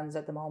platform stands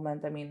at the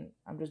moment. I mean,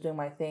 I'm just doing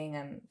my thing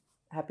and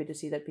happy to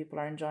see that people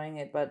are enjoying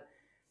it. But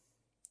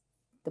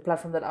the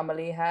platform that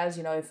Amelie has,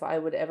 you know, if I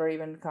would ever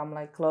even come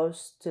like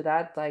close to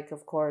that, like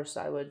of course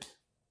I would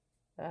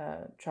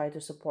try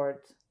to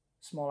support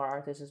smaller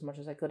artists as much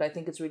as I could. I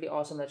think it's really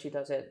awesome that she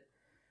does it,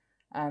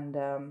 and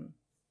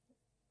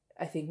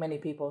I think many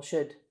people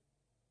should.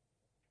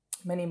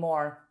 Many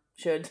more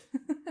should.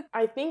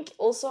 I think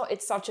also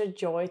it's such a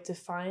joy to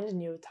find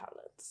new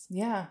talents.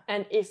 Yeah.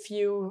 And if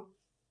you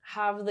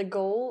have the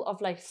goal of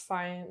like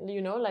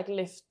like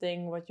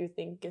lifting what you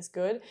think is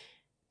good,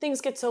 things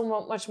get so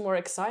much more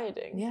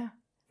exciting. Yeah,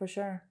 for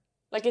sure.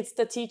 Like it's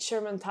the teacher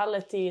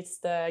mentality, it's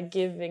the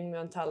giving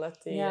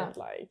mentality, and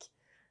like,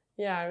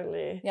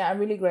 really. Yeah, I'm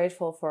really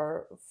grateful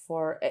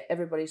for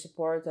everybody's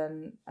support.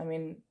 And I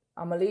mean,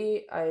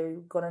 Amelie, I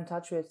got in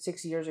touch with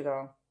 6 years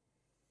ago,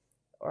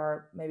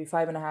 or maybe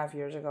 5.5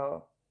 years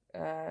ago.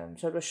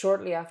 So it was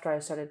shortly after I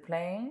started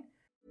playing.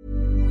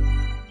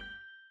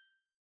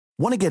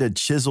 Want to get a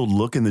chiseled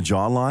look in the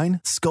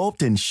jawline?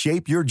 Sculpt and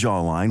shape your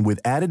jawline with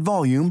added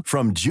volume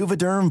from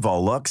Juvederm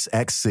Volux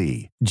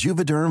XC.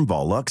 Juvederm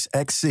Volux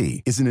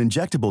XC is an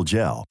injectable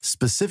gel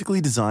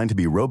specifically designed to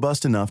be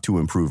robust enough to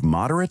improve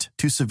moderate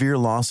to severe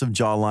loss of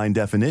jawline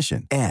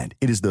definition. And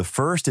it is the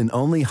first and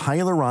only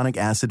hyaluronic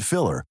acid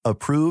filler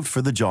approved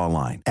for the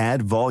jawline.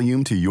 Add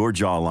volume to your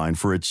jawline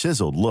for a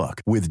chiseled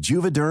look with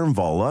Juvederm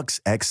Volux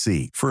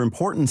XC. For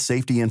important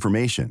safety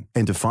information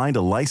and to find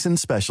a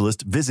licensed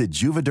specialist, visit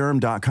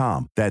juvederm.com.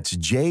 That's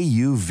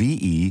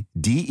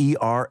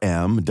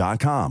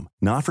JUVEDERM.com.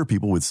 Not for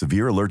people with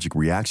severe allergic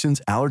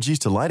reactions, allergies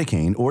to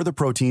lidocaine, or the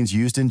proteins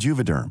used in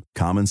Juvederm.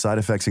 Common side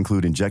effects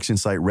include injection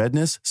site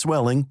redness,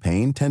 swelling,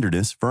 pain,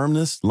 tenderness,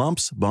 firmness,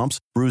 lumps, bumps,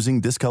 bruising,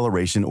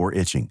 discoloration, or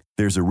itching.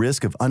 There's a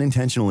risk of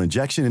unintentional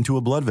injection into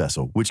a blood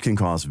vessel, which can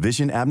cause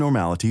vision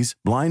abnormalities,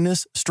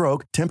 blindness,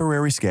 stroke,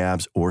 temporary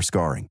scabs, or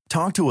scarring.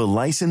 Talk to a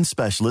licensed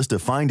specialist to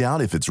find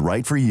out if it's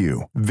right for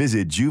you.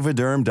 Visit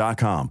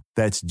Juvederm.com.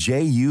 That's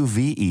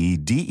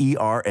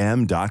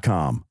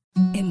JUVEDERM.com.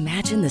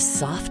 Imagine the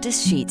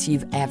softest sheets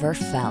you've ever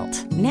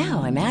felt.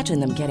 Now imagine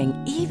them getting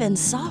even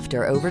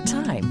softer over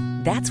time.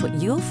 That's what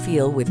you'll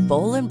feel with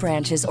Boll &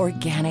 Branch's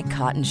organic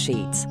cotton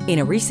sheets. In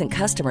a recent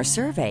customer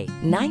survey,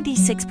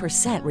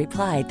 96%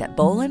 replied that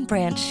Boll &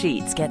 Branch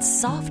sheets get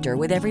softer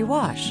with every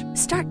wash.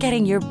 Start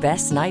getting your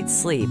best night's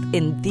sleep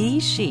in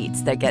these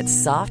sheets that get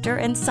softer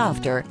and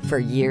softer for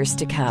years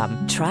to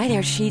come. Try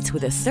their sheets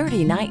with a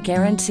 30-night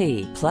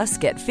guarantee. Plus,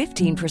 get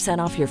 15%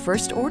 off your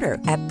first order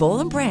at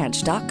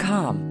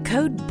bollandbranch.com.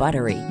 Code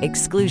BUTTERY.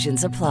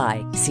 Exclusions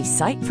apply. See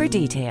site for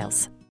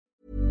details.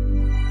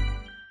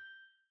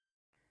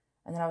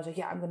 And then I was like,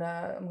 I'm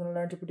gonna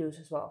learn to produce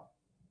as well.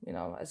 You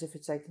know, as if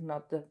it's like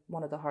not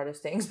one of the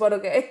hardest things, but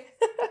okay.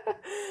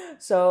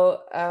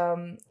 So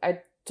I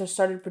just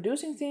started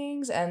producing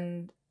things,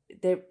 and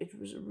it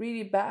was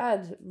really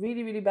bad,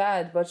 really, really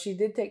bad. But she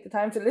did take the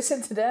time to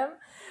listen to them,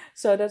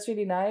 so that's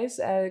really nice.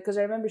 Because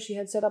I remember she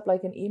had set up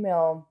like an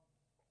email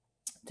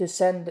to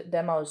send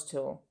demos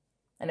to,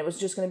 and it was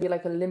just going to be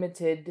like a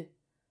limited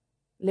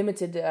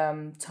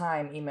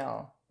time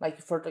email. Like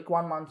for like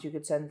 1 month you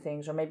could send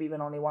things, or maybe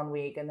even only 1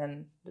 week, and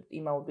then the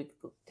email would be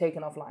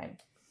taken offline.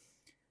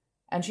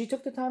 And she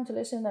took the time to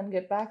listen and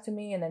get back to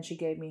me, and then she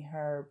gave me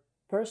her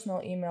personal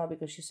email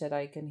because she said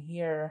I can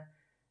hear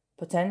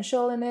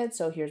potential in it.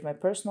 So here's my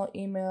personal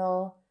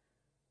email,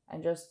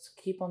 and just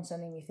keep on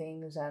sending me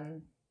things,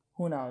 and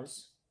who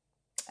knows.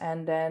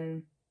 And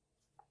then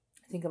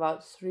I think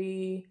about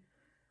 3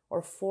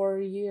 or 4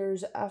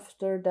 years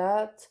after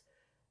that,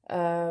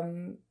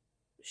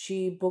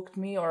 she booked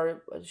me,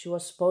 or she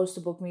was supposed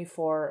to book me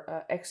for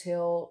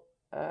Exhale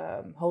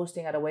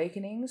hosting at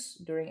Awakenings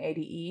during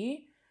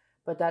ADE,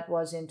 but that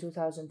was in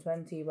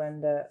 2020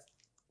 when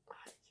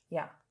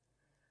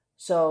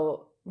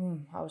so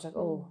I was like,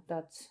 oh,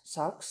 that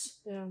sucks.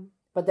 Yeah.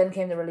 But then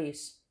came the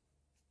release.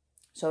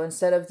 So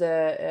instead of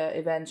the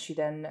event, she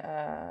then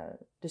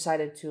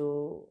decided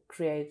to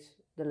create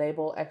the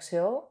label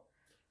Exhale,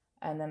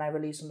 and then I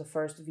released on the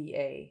first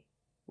VA,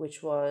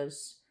 which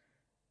was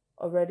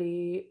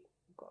already,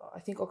 I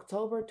think,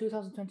 October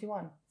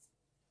 2021.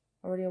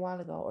 Already a while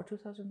ago, or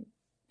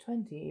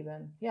 2020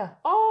 even. Yeah.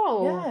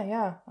 Oh.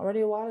 Yeah. Already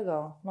a while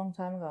ago. Long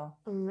time ago.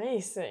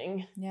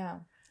 Amazing. Yeah.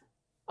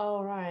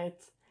 All right.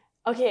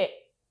 Okay,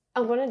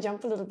 I'm going to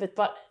jump a little bit,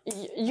 but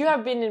you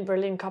have been in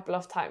Berlin a couple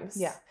of times.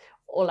 Yeah.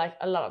 Or like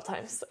a lot of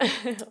times.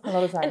 A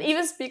lot of times. And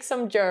even speak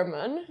some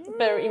German.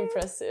 Very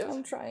impressive.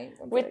 I'm trying.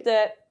 With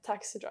the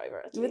taxi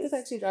driver, at With least. the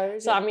taxi driver.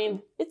 So, I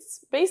mean,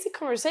 it's basic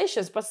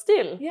conversations, but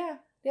still.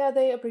 Yeah,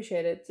 they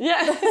appreciate it.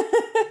 Yeah.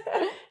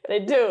 They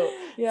do.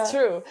 Yeah.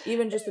 True.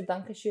 Even just a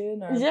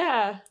Dankeschön, or,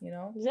 you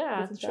know.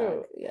 Yeah,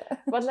 true. Yeah.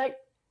 But like,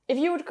 if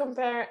you would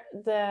compare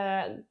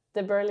the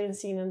Berlin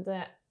scene and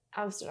the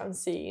Amsterdam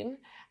scene,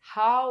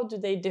 how do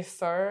they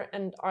differ,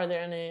 and are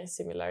there any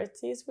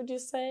similarities, would you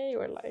say,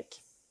 or like?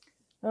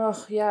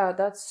 Oh yeah,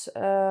 that's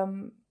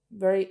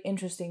very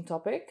interesting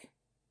topic.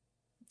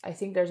 I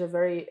think there's a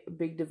very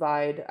big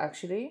divide,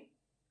 actually.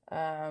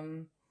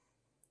 I'm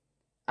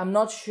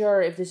not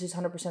sure if this is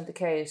 100% the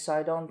case, so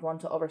I don't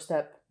want to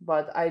overstep,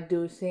 but I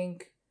do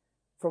think,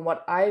 from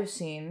what I've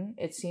seen,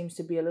 it seems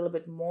to be a little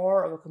bit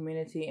more of a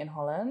community in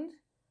Holland,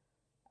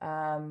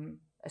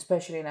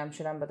 especially in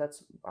Amsterdam, but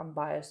I'm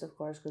biased, of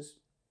course, because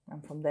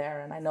I'm from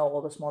there and I know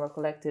all the smaller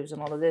collectives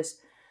and all of this,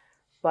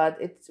 but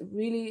it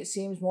really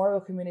seems more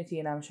of a community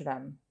in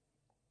Amsterdam.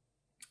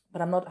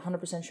 But I'm not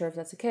 100% sure if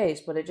that's the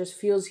case, but it just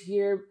feels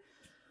here,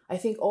 I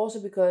think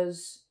also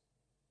because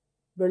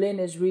Berlin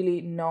is really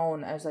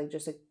known as like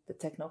just like the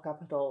techno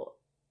capital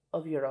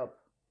of Europe,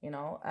 you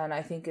know, and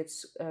I think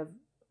it's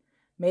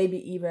maybe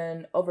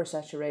even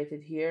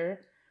oversaturated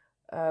here.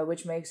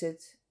 which makes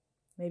it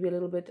maybe a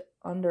little bit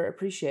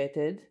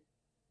underappreciated.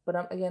 But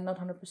I'm, again, not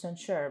 100%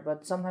 sure.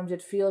 But sometimes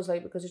it feels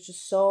like, because it's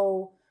just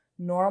so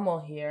normal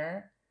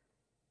here,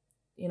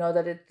 you know,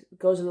 that it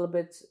goes a little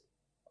bit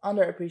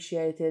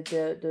underappreciated,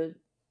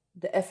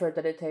 the effort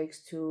that it takes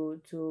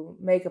to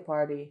make a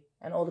party,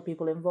 and all the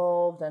people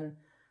involved, and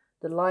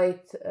the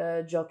light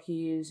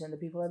jockeys, and the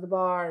people at the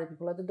bar, the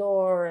people at the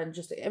door, and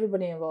just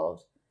everybody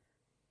involved.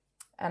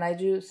 And I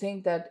do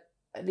think that,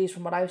 at least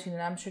from what I've seen in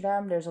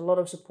Amsterdam, there's a lot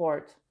of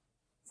support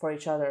for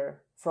each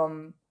other,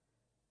 from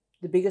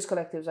the biggest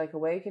collectives like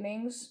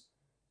Awakenings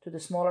to the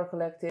smaller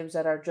collectives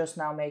that are just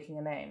now making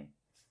a name.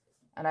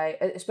 And I,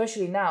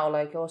 especially now,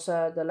 like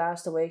also the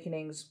last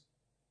Awakenings,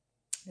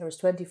 there was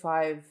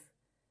 25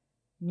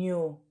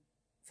 new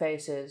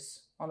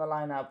faces on the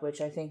lineup, which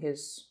I think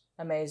is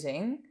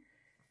amazing.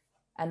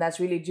 And that's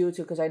really due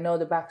to, because I know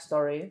the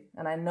backstory,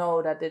 and I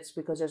know that it's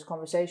because there's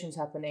conversations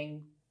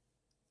happening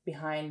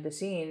behind the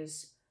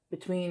scenes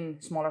between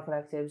smaller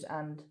collectives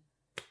and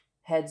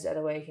heads at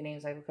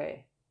Awakenings, like,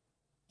 okay,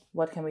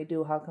 what can we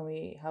do? How can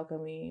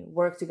we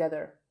work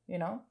together? You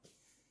know?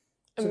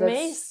 So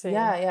amazing.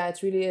 Yeah,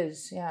 it really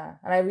is. Yeah.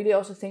 And I really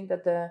also think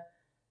that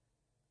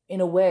in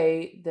a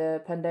way,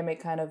 the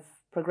pandemic kind of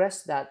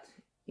progressed that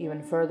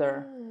even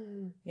further.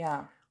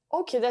 Yeah.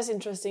 Okay, that's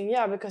interesting.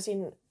 Yeah, because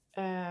in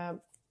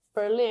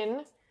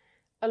Berlin,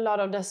 a lot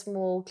of the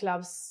small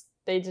clubs,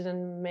 they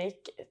didn't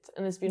make it,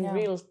 and it's been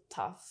real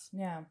tough.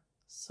 Yeah.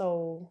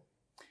 So,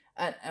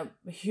 and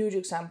a huge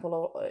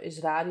example is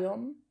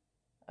Radion,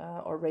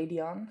 or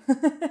Radion.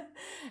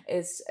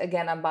 It's,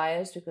 again, I'm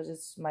biased because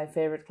it's my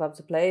favorite club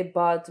to play,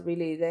 but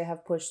really they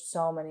have pushed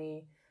so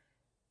many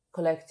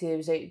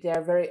collectives. They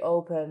are very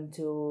open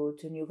to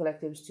new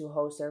collectives to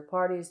host their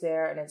parties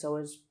there, and it's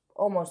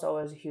almost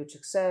always a huge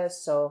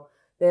success. So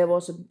they have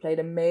also played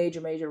a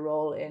major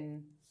role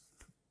in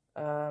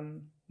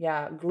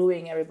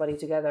gluing everybody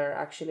together,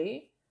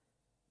 actually.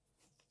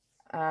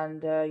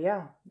 And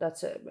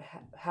that's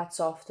hats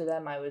off to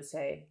them, I would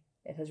say.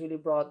 It has really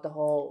brought the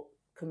whole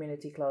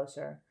community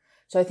closer.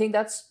 So I think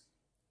that's,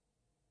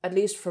 at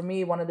least for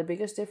me, one of the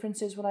biggest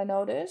differences what I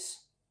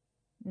notice.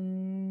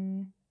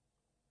 And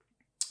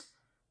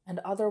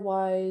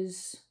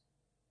otherwise,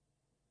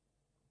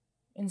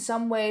 in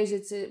some ways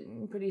it's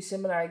pretty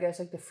similar, I guess,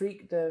 like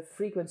the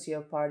frequency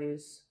of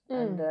parties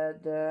and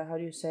the how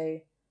do you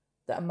say,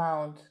 the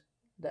amount,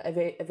 the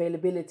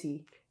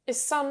availability. Is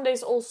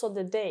Sundays also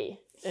the day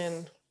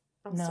in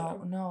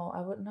Amsterdam? No,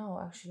 I would know,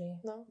 actually.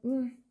 No.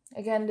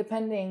 Again,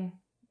 depending.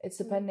 It's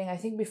depending. I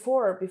think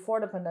before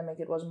the pandemic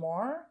it was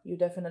more. You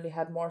definitely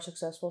had more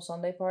successful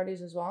Sunday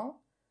parties as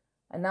well,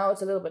 and now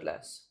it's a little bit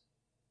less.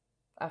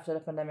 After the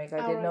pandemic,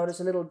 I did notice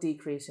a little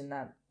decrease in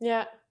that.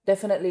 Yeah.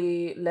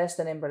 Definitely less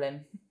than in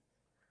Berlin.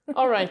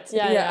 All right.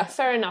 Yeah.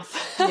 Fair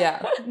enough.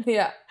 yeah.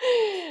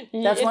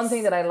 That's one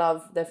thing that I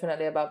love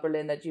definitely about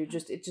Berlin, that it's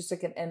just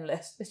like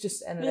it's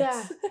just endless.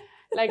 Yeah.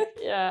 Like,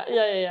 yeah.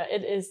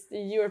 It is.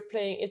 You're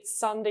playing, it's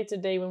Sunday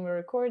today when we're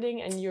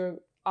recording, and you're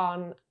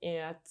on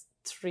at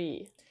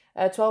 3.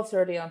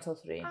 12:30 until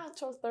 3.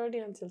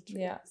 12:30 until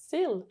 3. Yeah.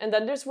 Still. And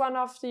then there's one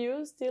after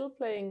you still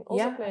playing,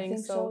 I think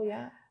so,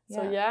 yeah.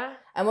 So, yeah.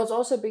 And what's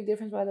also a big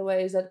difference, by the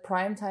way, is that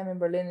prime time in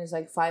Berlin is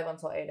like 5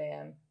 until 8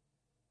 a.m.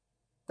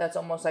 That's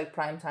almost like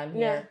prime time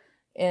here.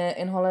 Yeah.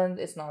 In Holland,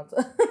 it's not.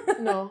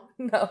 No.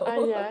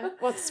 No. Yeah.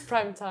 What's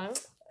prime time?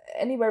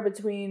 Anywhere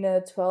between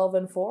 12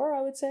 and 4,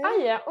 I would say.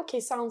 Yeah. Okay,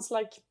 sounds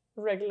like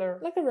regular.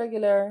 Like a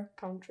regular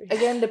country.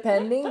 Again,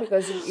 depending,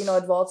 because,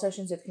 at vault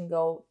sessions it can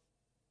go,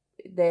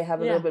 they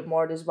have a little bit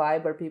more this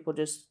vibe where people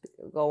just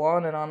go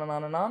on and on and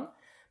on and on.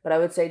 But I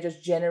would say,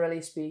 just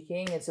generally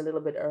speaking, it's a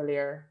little bit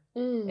earlier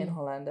in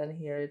Holland, and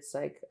here it's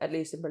like, at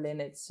least in Berlin,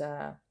 it's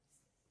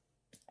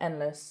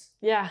endless.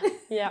 Yeah,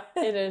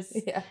 it is.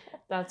 Yeah.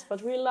 That's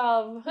what we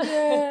love.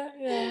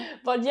 Yeah.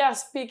 But yeah,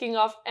 speaking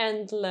of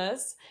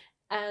endless,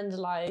 and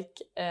like,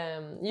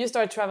 you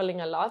start traveling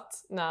a lot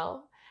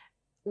now.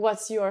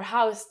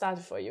 How is that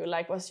for you?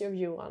 Like, what's your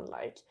view on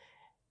like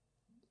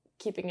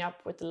keeping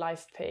up with the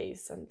life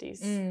pace and these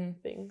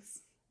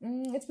things?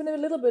 It's been a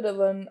little bit of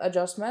an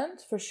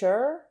adjustment, for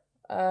sure.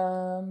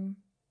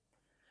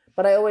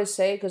 But I always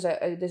say, because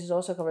this is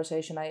also a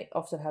conversation I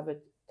often have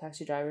with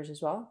taxi drivers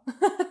as well,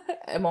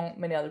 among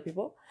many other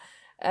people.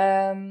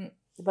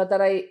 But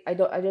that I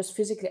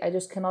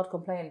just cannot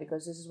complain,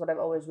 because this is what I've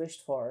always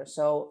wished for.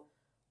 So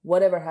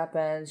whatever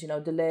happens,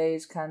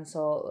 delays,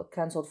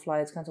 cancelled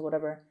flights, cancel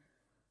whatever,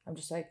 I'm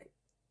just like,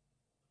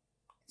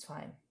 it's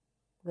fine,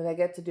 because I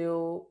get to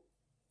do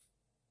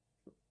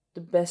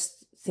the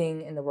best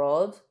thing in the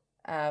world,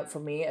 for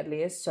me at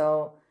least.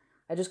 So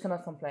I just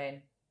cannot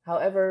complain.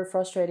 However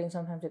frustrating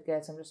sometimes it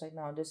gets, I'm just like,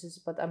 no,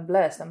 but I'm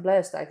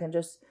blessed. I can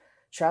just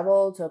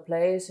travel to a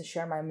place and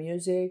share my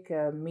music,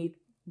 meet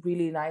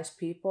really nice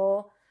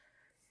people.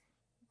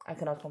 I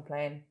cannot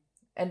complain.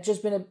 And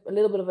just been a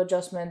little bit of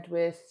adjustment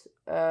with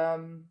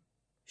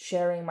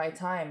sharing my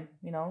time,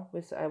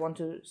 I want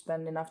to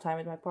spend enough time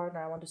with my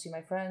partner. I want to see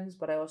my friends,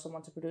 but I also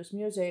want to produce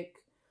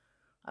music.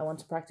 I want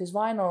to practice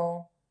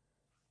vinyl.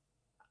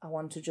 I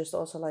want to just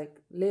also like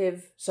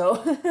live. So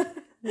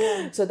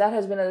so that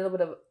has been a little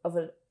bit of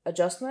an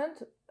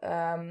adjustment.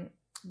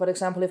 But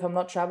example, if I'm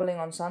not traveling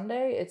on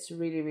Sunday, it's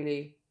really,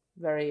 really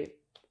very,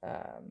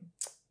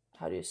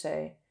 how do you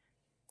say,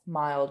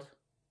 mild.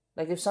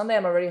 Like if Sunday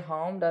I'm already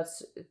home,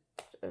 that's,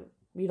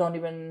 you don't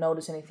even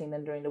notice anything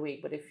then during the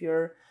week. But if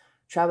you're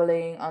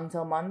traveling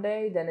until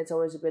Monday, then it's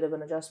always a bit of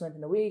an adjustment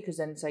in the week, because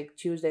then it's like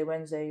Tuesday,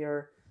 Wednesday,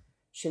 you're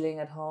chilling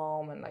at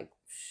home and like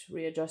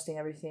readjusting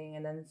everything.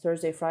 And then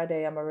Thursday,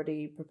 Friday, I'm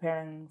already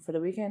preparing for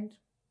the weekend.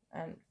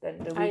 And then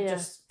the week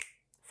just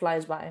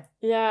flies by.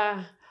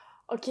 Yeah.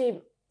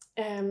 Okay.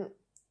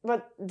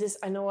 But this,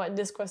 I know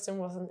this question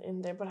wasn't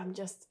in there, but I'm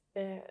just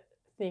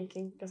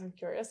thinking because I'm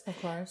curious.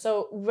 Of course.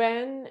 So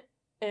when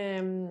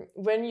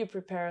you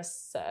prepare a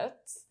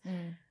set,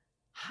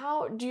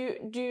 how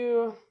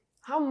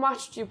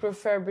much do you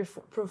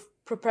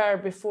prepare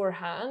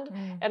beforehand,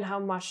 and how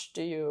much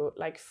do you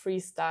like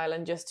freestyle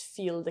and just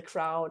feel the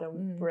crowd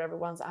and where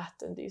everyone's at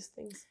and these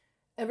things?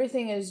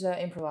 Everything is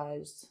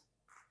improvised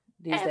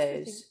these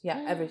days.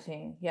 Yeah,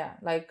 everything. Yeah,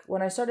 like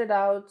when I started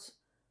out,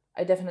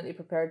 I definitely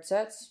prepared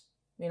sets,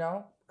 you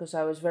know, because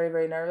I was very,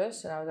 very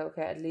nervous, and I was like,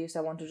 okay, at least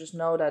I want to just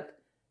know that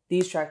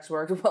these tracks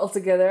worked well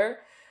together.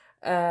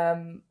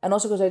 And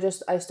also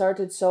because I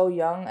started so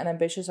young and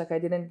ambitious, like I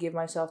didn't give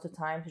myself the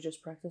time to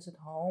just practice at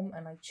home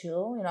and like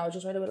chill, you know. I was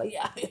just right away like,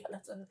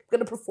 I'm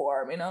gonna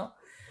perform, you know.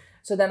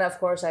 So then of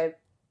course I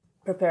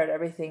prepared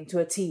everything to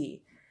a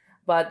T,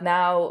 but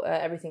now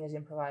everything is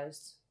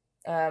improvised.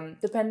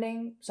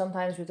 Depending,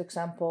 sometimes with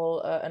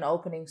example an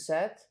opening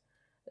set,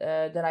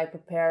 then I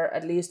prepare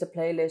at least a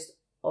playlist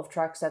of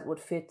tracks that would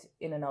fit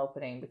in an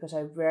opening, because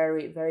I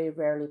very, very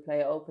rarely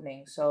play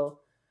opening, so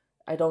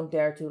I don't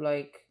dare to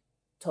like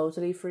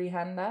totally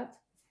freehand that.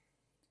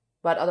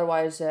 But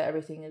otherwise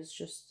everything is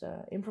just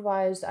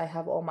improvised. I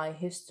have all my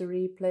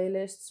history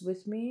playlists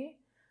with me,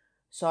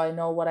 so I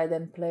know what I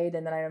then played,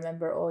 and then I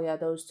remember, oh yeah,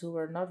 those two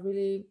were not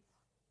really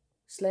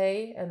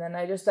slay, and then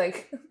I just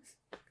like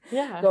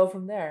go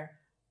from there.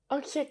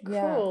 Okay,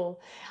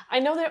 cool. Yeah. I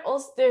know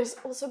there's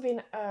also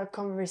been a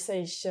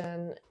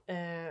conversation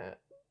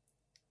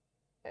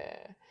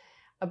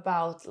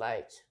about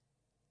like,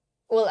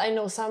 well, I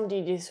know some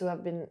DJs who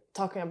have been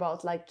talking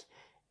about like,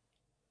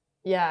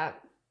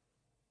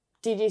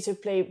 DJs who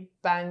play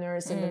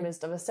bangers in the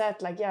midst of a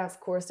set, like, of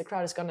course the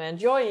crowd is gonna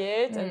enjoy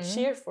it and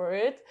cheer for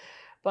it,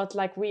 but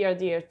like we are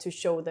there to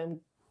show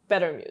them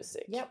better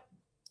music. Yep.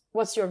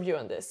 What's your view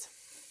on this?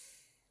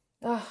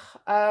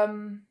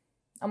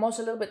 I'm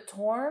also a little bit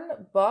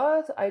torn,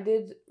 but I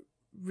did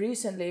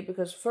recently,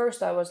 because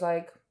first I was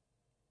like,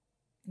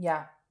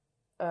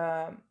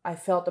 I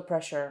felt the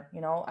pressure,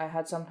 you know. I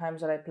had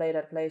sometimes that I played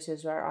at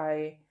places where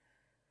I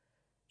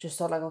just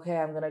thought like, okay,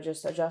 I'm gonna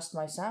just adjust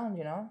my sound,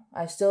 you know.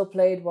 I still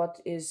played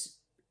what is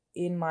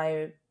in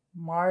my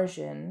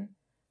margin,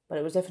 but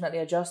it was definitely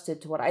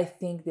adjusted to what I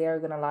think they're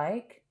gonna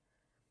like.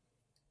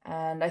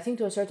 And I think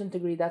to a certain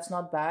degree that's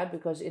not bad,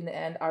 because in the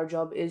end our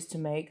job is to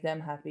make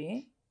them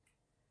happy.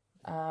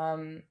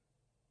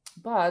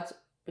 But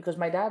because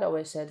my dad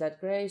always said that,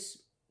 Grace,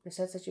 the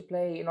sets that you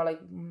play, you know,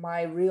 like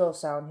my real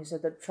sound, he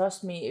said that,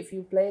 trust me, if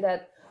you play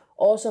that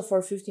also for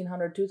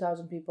 1,500,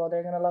 2,000 people,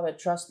 they're gonna love it,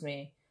 trust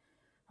me.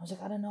 I was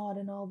like, I don't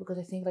know, because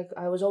I think like,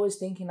 I was always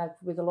thinking like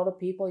with a lot of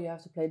people, you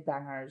have to play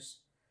bangers.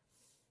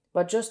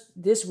 But just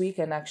this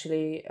weekend,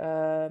 actually,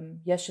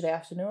 yesterday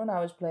afternoon, I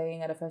was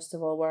playing at a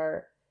festival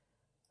where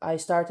I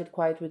started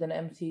quite with an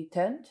empty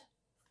tent,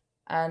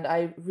 and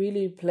I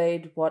really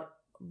played what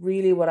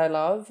I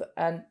love,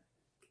 and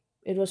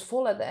it was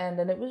full at the end,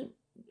 and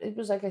it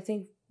was like, I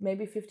think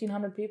maybe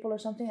 1,500 people or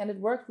something, and it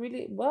worked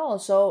really well.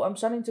 So I'm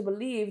starting to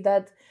believe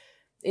that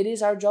it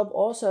is our job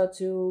also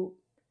to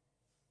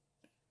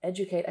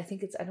educate. I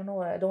think I don't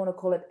want to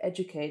call it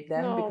educate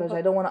them, because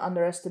I don't want to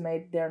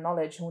underestimate their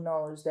knowledge. Who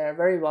knows, they're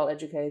very well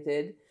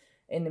educated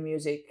in the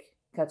music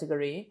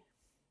category.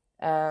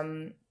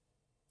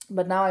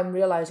 But now I'm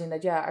realizing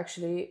that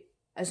actually,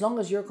 as long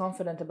as you're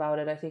confident about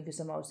it, I think is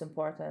the most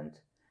important.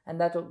 And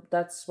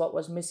that's what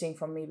was missing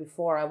from me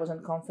before. I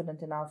wasn't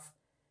confident enough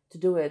to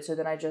do it. So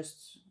then I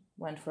just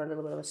went for a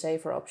little bit of a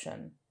safer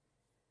option.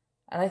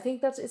 And I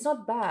think it's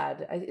not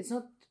bad. It's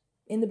not,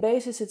 in the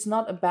basis, it's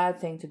not a bad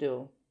thing to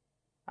do,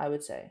 I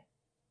would say.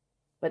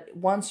 But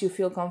once you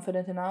feel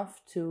confident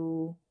enough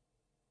to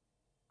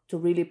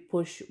really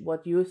push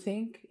what you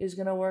think is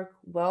going to work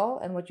well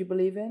and what you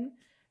believe in,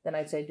 then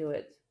I'd say do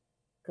it.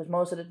 Because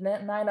most of the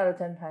 9 out of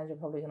 10 times you're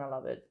probably going to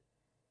love it.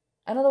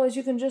 And otherwise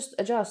you can just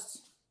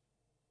adjust.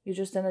 You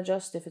just then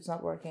adjust if it's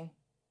not working,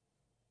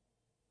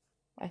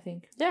 I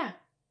think. Yeah.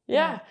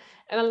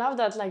 And I love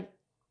that. Like,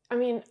 I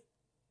mean,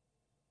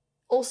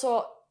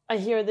 also I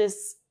hear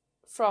this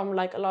from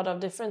like a lot of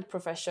different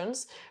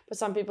professions, but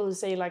some people who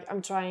say like,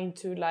 I'm trying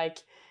to like,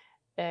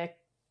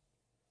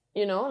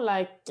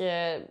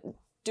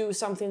 do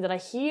something that I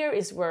hear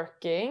is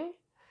working.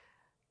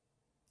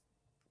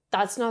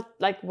 That's not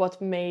like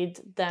what made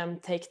them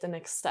take the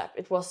next step.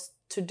 It was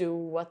to do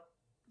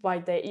why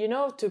they,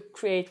 to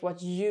create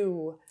what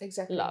you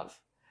love.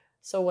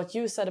 So what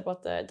you said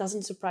about it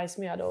doesn't surprise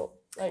me at all.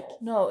 Like,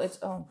 no, it's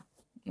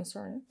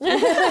sorry.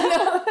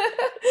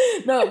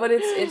 No, but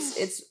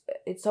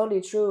it's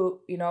totally true,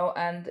 you know,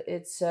 and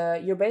it's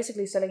you're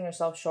basically selling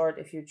yourself short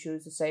if you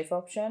choose the safe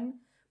option.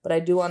 But I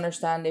do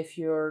understand if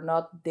you're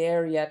not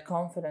there yet,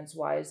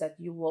 confidence-wise, that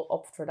you will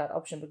opt for that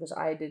option, because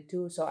I did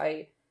too. So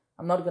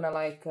I'm not gonna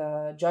like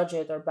judge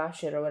it or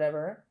bash it or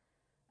whatever.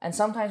 And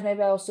sometimes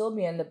maybe I'll still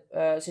be in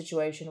the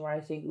situation where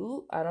I think,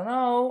 ooh, I don't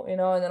know, you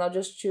know, and then I'll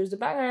just choose the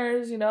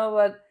bangers, you know.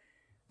 But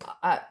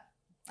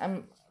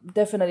I'm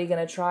definitely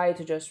gonna try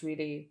to just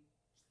really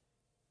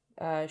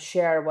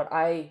share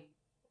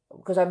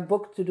because I'm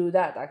booked to do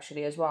that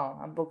actually as well.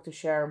 I'm booked to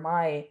share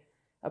my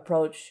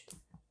approach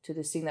to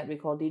this thing that we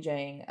call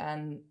DJing.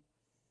 And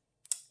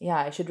yeah,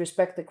 I should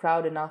respect the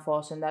crowd enough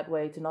also in that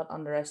way to not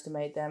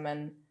underestimate them,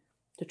 and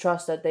to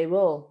trust that they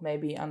will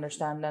maybe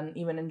understand and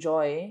even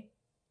enjoy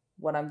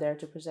what I'm there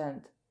to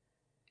present.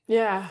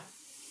 Yeah,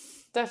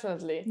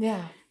 definitely.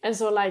 Yeah. And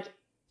so like,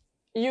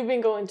 you've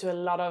been going to a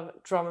lot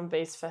of drum and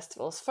bass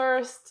festivals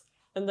first,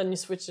 and then you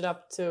switch it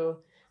up to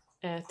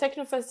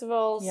techno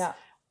festivals. Yeah.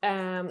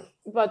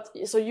 But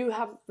so you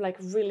have like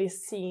really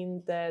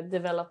seen the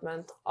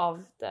development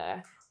of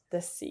the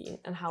scene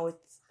and how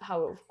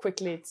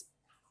quickly it's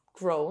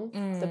grown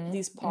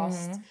these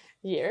past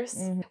years.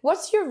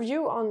 What's your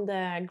view on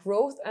the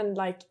growth, and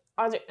like,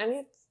 are there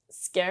any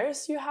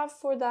scares you have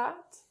for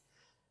that?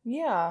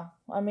 Yeah,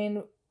 I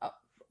mean,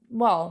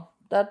 well,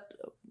 that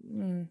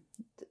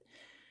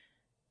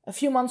a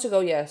few months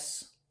ago,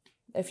 yes.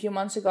 A few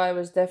months ago, I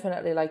was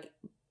definitely like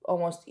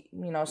almost,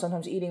 you know,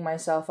 sometimes eating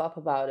myself up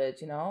about it,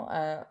 you know.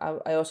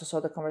 I also saw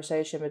the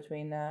conversation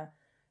between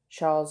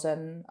Charles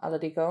and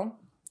Aladico,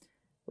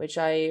 which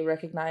I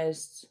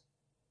recognized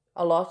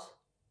a lot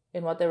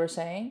in what they were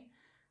saying.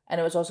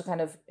 And it was also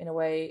kind of, in a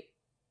way,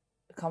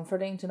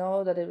 comforting to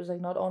know that it was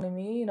like not only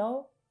me, you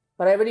know.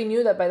 But I already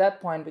knew that by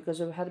that point,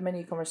 because I've had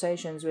many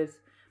conversations with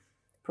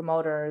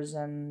promoters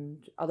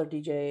and other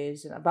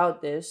DJs and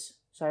about this.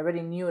 So I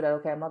already knew that,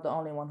 okay, I'm not the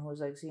only one who's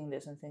like seeing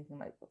this and thinking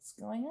like, what's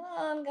going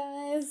on,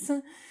 guys?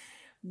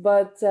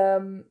 But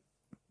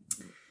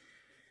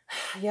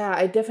yeah,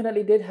 I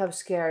definitely did have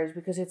scares,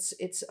 because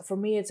it's for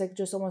me, it's like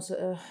just almost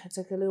it's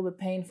like a little bit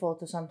painful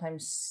to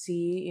sometimes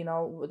see, you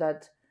know,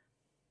 that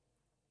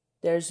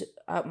there's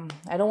I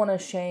don't want to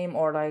shame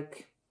or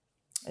like,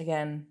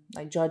 again,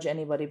 like judge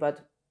anybody,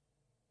 but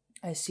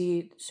I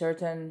see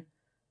certain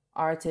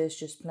artists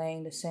just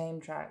playing the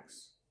same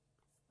tracks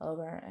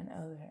over and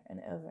over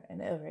and over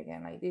and over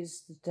again. Like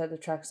these are the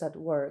tracks that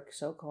work,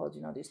 so-called,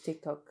 you know, these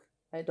TikTok,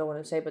 I don't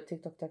want to say, but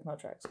TikTok techno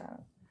tracks kind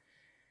of.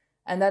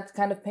 And that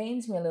kind of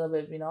pains me a little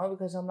bit, you know,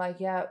 because I'm like,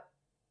 yeah,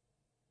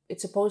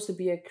 it's supposed to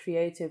be a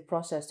creative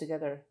process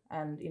together.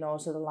 And, you know,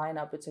 also the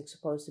lineup, it's like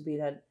supposed to be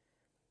that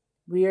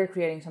we are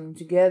creating something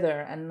together,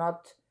 and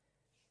not,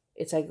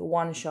 it's like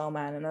one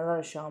showman,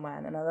 another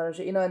showman, another,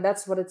 you know, and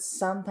that's what it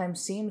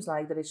sometimes seems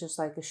like, that it's just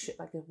like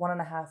like a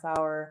 1.5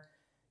 hour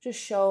just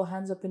show,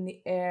 hands up in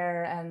the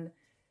air. And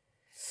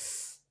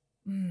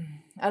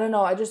I don't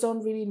know, I just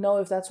don't really know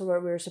if that's where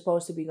we're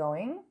supposed to be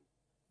going.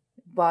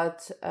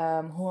 But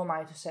who am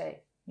I to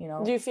say, you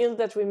know? Do you feel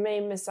that we may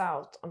miss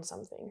out on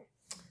something?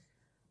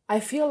 I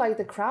feel like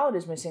the crowd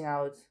is missing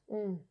out.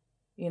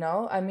 You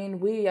know, I mean,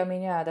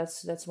 yeah,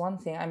 that's one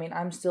thing. I mean,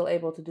 I'm still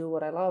able to do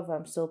what I love.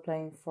 I'm still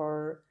playing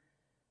for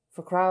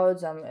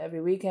crowds. I'm every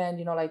weekend,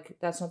 you know, like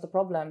that's not the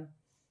problem.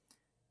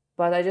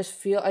 But I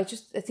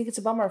think it's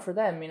a bummer for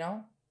them, you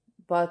know.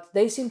 But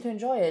they seem to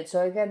enjoy it.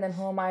 So again, then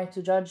who am I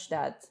to judge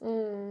that?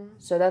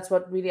 So that's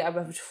what really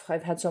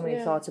I've had so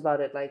many thoughts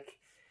about it. Like,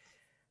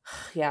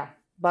 yeah,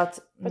 but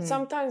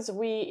sometimes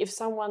if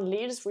someone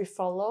leads, we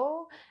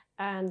follow,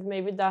 and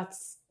maybe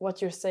that's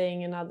what you're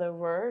saying. In other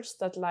words,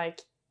 that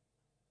like,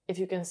 if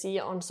you can see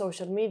on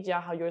social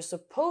media how you're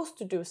supposed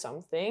to do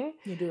something,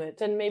 you do it.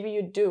 Then maybe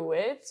you do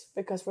it,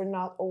 because we're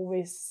not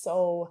always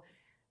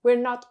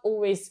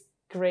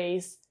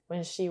Grace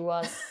when she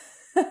was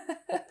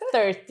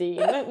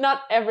 13.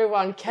 Not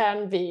everyone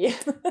can be.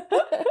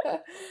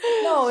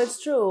 No,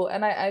 it's true.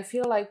 And I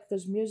feel like,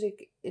 because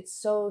music, it's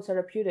so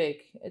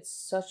therapeutic. It's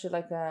such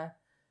a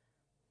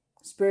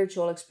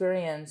spiritual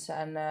experience,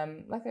 and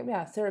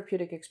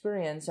therapeutic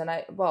experience. And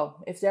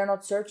if they're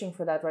not searching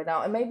for that right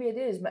now, and maybe it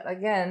is, but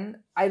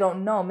again, I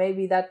don't know,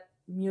 maybe that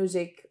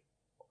music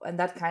and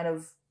that kind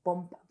of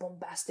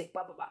bombastic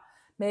blah blah blah,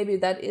 maybe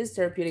that is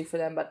therapeutic for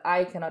them, but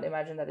I cannot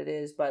imagine that it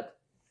is. But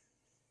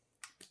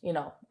you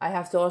know, I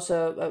have to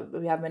also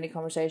we have many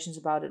conversations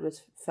about it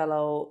with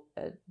fellow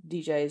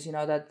DJs, you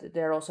know, that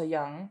they're also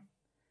young,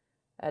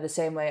 the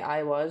same way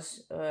I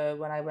was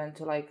when I went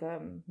to like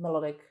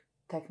melodic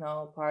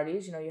techno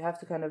parties. You know, you have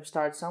to kind of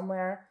start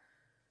somewhere,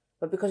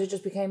 but because it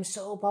just became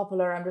so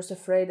popular, I'm just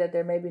afraid that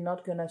they're maybe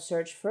not gonna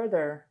search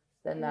further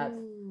than that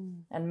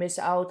and miss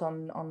out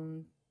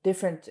on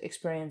different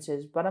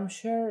experiences. But I'm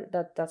sure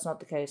that that's not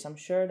the case. I'm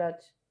sure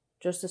that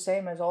just the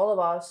same as all of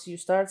us, you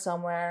start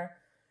somewhere,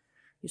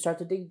 you start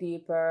to dig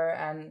deeper,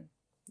 and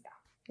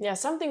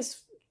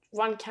something's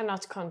one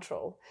cannot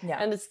control. Yeah.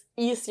 And it's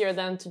easier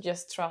than to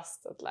just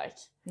trust that, like,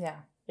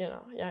 you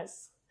know,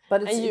 yes.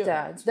 But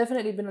it's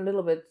definitely been a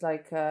little bit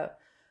like,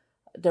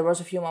 there was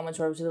a few moments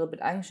where I was a little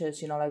bit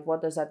anxious, you know, like,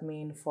 what does that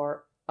mean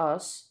for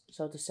us,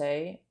 so to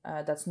say,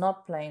 that's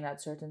not playing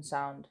that certain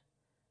sound.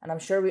 And I'm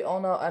sure we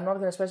all know, I'm not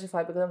going to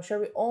specify because I'm sure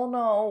we all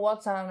know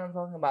what sound I'm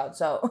talking about.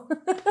 So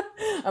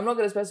I'm not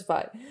going to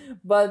specify.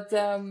 But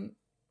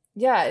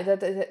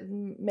that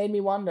made me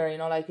wonder, you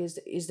know, like,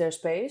 is there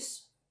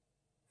space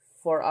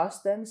for us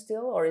then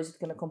still? Or is it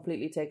going to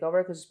completely take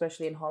over? Because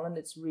especially in Holland,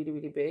 it's really,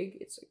 really big.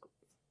 It's like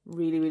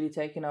really, really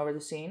taking over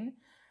the scene.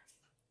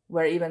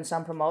 Where even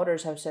some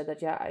promoters have said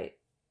that,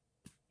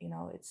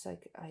 it's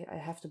like, I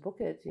have to book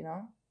it, you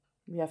know?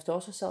 We have to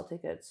also sell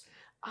tickets.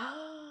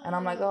 And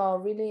I'm like, oh,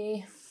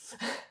 really?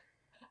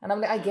 And I'm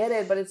like, I get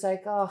it, but it's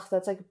like, oh,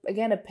 that's like,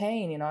 again, a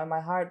pain, you know, in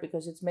my heart,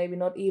 because it's maybe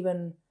not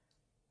even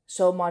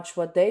so much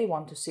what they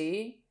want to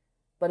see,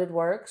 but it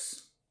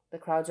works. The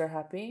crowds are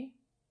happy.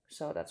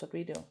 So that's what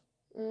we do.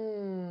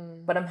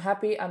 But I'm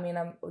happy. I mean,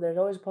 there's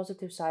always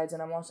positive sides,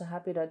 and I'm also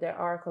happy that there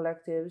are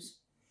collectives,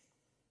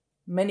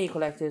 many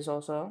collectives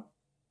also,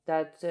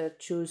 that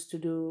choose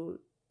to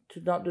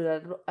not do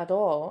that at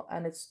all,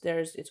 and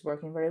it's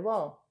working very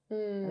well.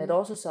 And it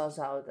also sells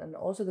out, and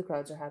also the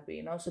crowds are happy,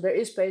 you know. So there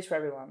is space for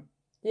everyone.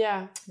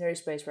 Yeah, there is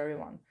space for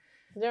everyone.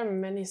 There are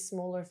many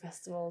smaller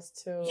festivals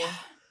too.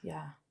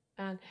 Yeah.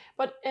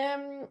 But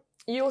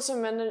you also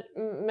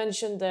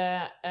mentioned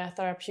the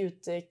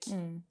therapeutic.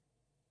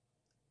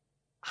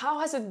 How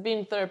has it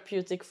been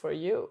therapeutic for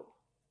you?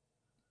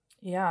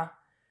 Yeah,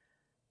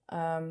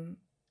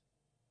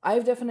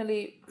 I've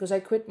definitely, because I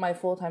quit my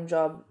full-time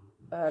job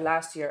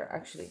last year,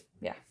 actually.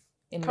 Yeah,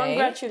 in May.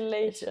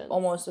 Congratulations!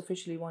 Almost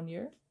officially 1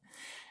 year.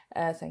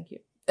 Thank you.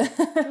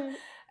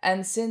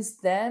 And since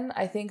then,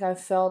 I think I've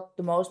felt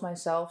the most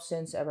myself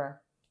since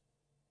ever.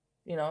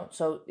 You know,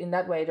 so in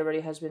that way, it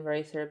already has been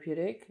very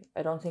therapeutic.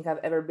 I don't think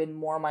I've ever been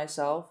more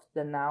myself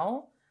than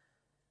now.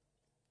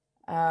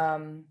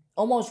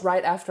 Almost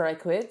right after I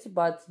quit,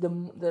 but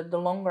the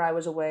longer I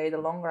was away, the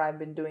longer I've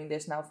been doing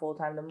this now full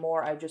time, the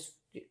more I just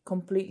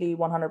completely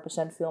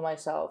 100% feel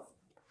myself.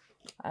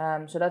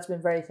 So that's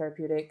been very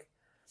therapeutic.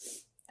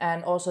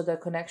 And also the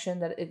connection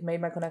that it made,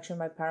 my connection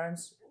with my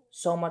parents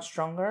so much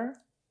stronger.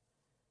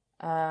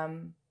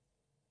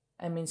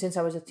 I mean, since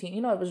I was a teen,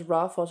 you know, it was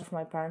rough also for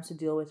my parents to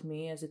deal with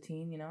me as a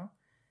teen, you know.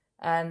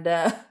 And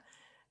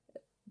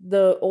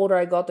the older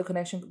I got, the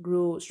connection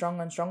grew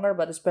stronger and stronger.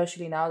 But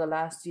especially now, the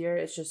last year,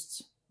 it's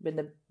just been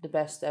the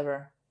best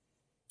ever.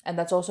 And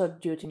that's also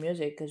due to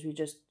music, because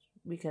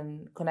we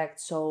can connect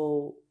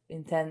so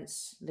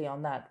intensely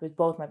on that with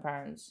both my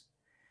parents.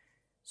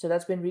 So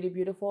that's been really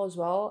beautiful as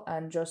well.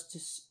 And just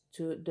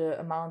to the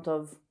amount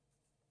of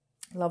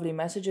lovely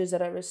messages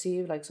that I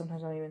receive, like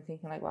sometimes I'm even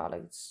thinking like, wow,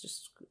 like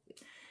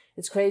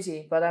it's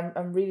crazy. But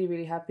I'm really,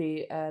 really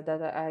happy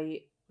that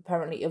I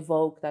apparently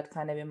evoke that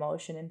kind of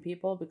emotion in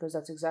people, because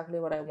that's exactly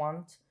what I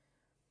want.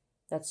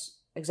 That's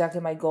exactly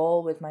my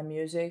goal with my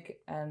music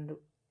and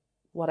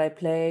what I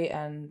play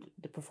and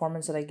the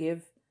performance that I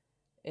give,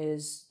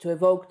 is to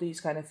evoke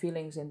these kind of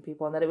feelings in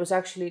people, and that it will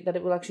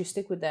actually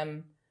stick with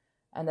them,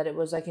 and that it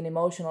was like an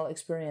emotional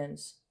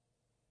experience,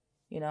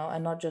 you know,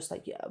 and not just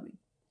like, yeah,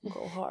 we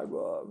go hard,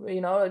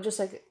 you know, just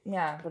like,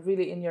 yeah, but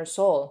really in your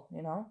soul,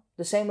 you know,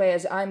 the same way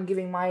as I'm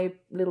giving my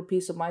little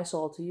piece of my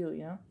soul to you,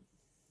 you know.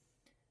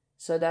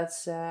 So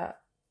that's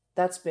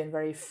been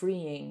very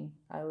freeing,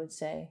 I would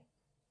say.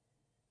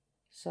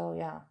 So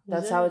yeah,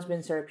 that's how it's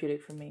been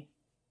therapeutic for me.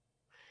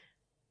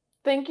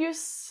 Thank you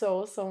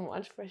so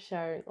much for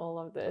sharing all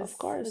of this. Of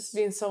course. It's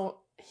been so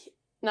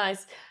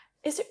nice.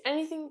 Is there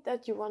anything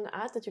that you want to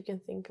add that you can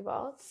think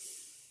about?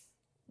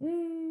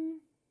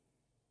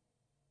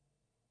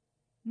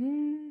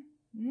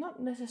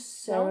 Not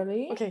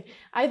necessarily. No? Okay.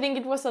 I think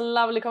it was a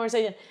lovely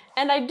conversation.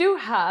 And I do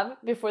have,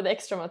 before the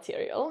extra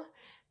material,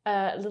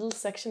 a little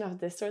section of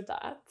this or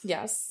that.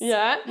 Yes.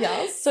 Yeah?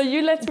 Yes. So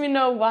you let me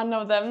know one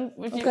of them,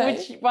 which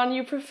one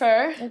you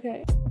prefer.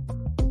 Okay.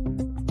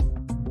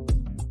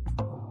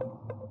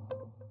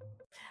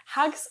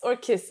 Hugs or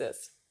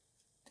kisses?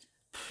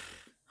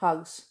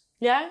 Hugs.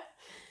 Yeah?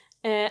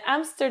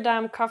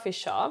 Amsterdam coffee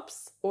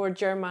shops or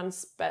German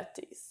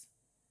spetties?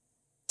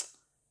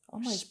 Oh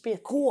my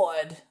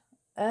god.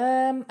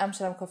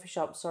 Amsterdam coffee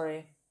shop,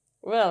 sorry.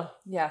 Well.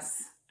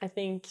 Yes. I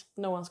think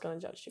no one's gonna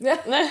judge you.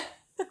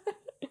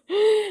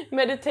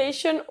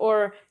 Meditation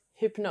or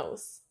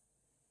hypnose?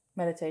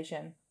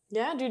 Meditation.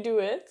 Yeah, do you do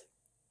it?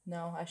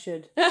 No, I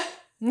should.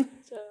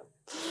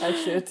 I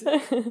should.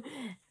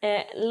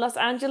 Los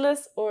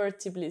Angeles or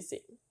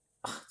Tbilisi?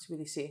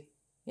 Tbilisi.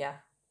 Yeah,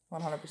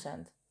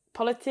 100%.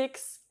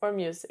 Politics or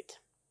music?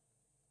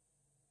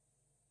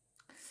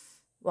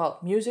 Well,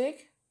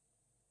 music,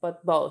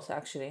 but both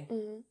actually.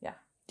 Mm-hmm. Yeah.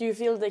 Do you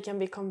feel they can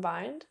be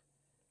combined?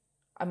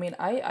 I mean,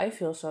 I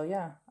feel so,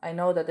 yeah. I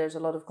know that there's a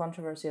lot of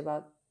controversy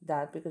about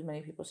that, because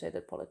many people say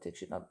that politics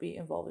should not be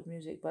involved with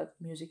music, but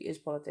music is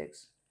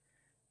politics.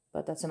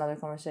 But that's another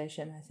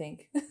conversation, I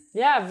think.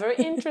 Yeah, very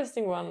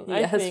interesting one.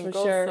 Yes, I think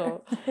for sure.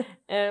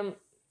 also.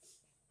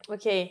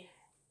 Okay.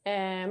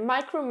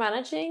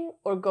 Micromanaging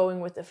or going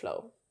with the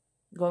flow?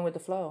 Going with the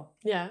flow.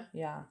 Yeah.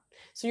 Yeah.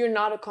 So you're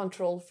not a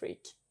control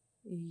freak?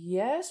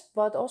 Yes,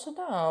 but also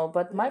no.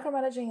 But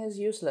micromanaging is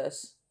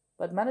useless.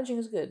 But managing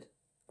is good.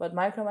 But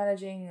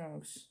micromanaging,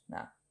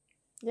 nah.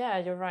 Yeah,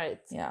 you're right.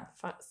 Yeah.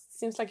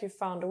 Seems like you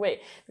found a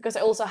way. Because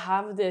I also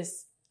have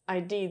this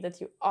idea that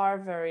you are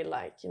very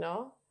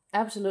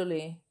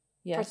Absolutely.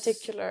 Yes.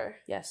 Particular.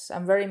 Yes,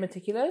 I'm very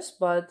meticulous,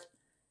 but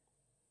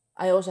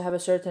I also have a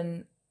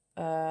certain...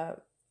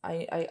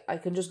 I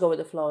can just go with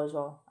the flow as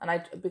well.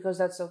 And because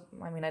that's...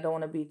 I don't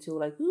want to be too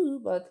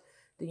but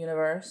the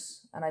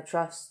universe, and I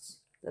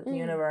trust that the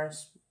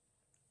universe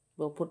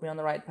will put me on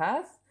the right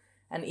path.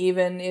 And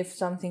even if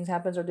something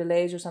happens or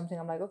delays or something,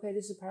 I'm like, okay,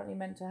 this is apparently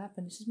meant to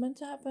happen. This is meant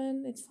to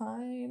happen. It's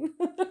fine.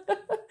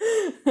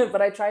 But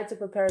I try to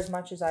prepare as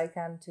much as I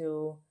can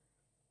to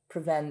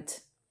prevent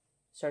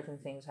certain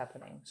things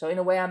happening. So in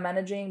a way I'm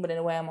managing, but in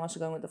a way I'm also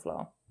going with the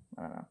flow.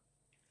 I don't know.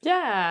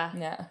 Yeah.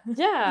 Yeah.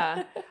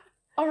 Yeah.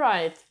 All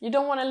right. You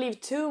don't want to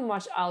leave too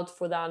much out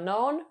for the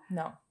unknown.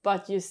 No.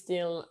 But you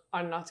still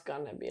are not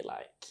going to be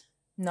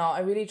No,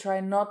 I really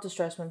try not to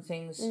stress when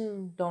things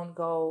don't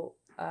go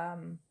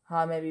how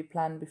I maybe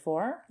planned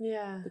before.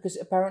 Yeah. Because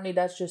apparently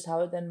that's just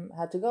how it then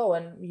had to go.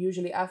 And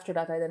usually after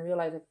that I then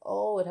realized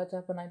it had to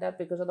happen like that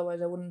because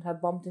otherwise I wouldn't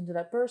have bumped into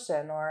that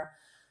person or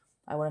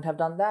I wouldn't have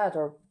done that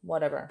or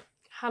whatever.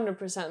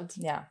 100%.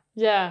 Yeah.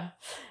 Yeah.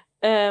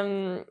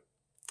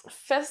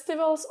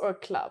 Festivals or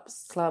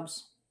clubs?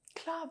 Clubs.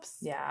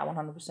 Yeah,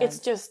 100%. It's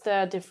just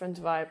a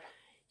different vibe.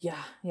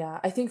 Yeah.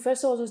 I think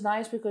festivals is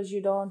nice because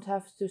you don't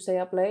have to stay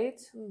up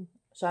late.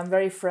 So I'm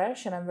very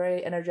fresh and I'm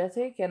very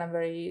energetic and I'm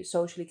very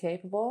socially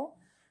capable.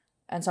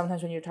 And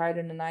sometimes when you're tired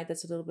in the night,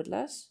 that's a little bit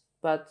less.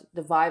 But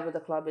the vibe of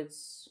the club,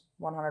 it's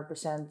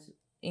 100%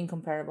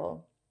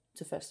 incomparable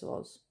to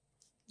festivals.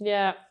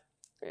 Yeah.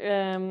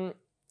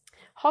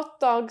 Hot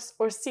dogs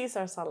or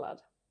Caesar salad?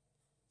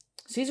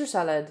 Caesar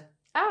salad.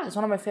 It's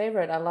one of my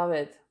favorite. I love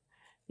it.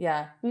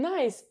 Yeah.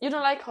 Nice. You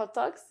don't like hot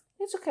dogs?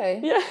 It's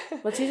okay. Yeah.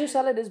 But Caesar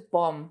salad is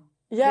bomb.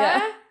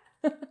 Yeah?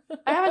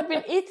 I haven't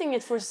been eating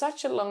it for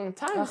such a long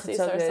time,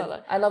 Caesar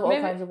salad. I love all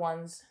kinds of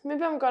ones.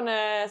 Maybe I'm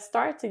gonna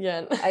start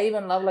again. I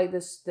even love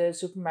the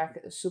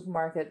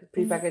supermarket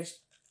prepackaged.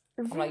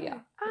 I'm like,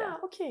 yeah.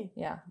 Okay.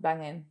 Yeah,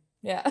 bang in.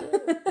 Yeah.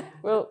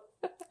 Well,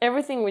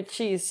 everything with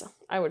cheese,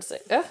 I would say.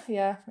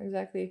 Yeah,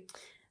 exactly.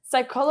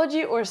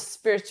 Psychology or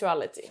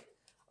spirituality?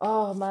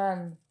 Oh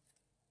man,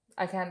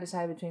 I can't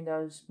decide between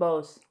those.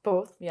 Both.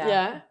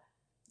 Yeah.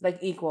 Like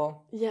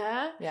equal.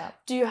 Yeah? Yeah.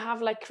 Do you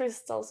have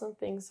crystals and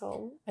things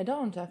home? I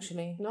don't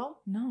actually. No?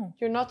 No.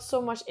 You're not so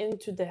much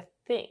into the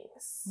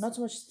things. Not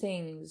so much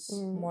things,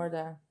 more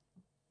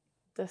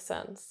the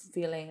sense.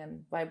 Feeling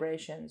and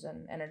vibrations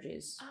and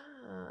energies.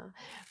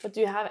 But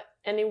do you have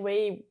any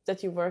way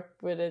that you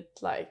work with it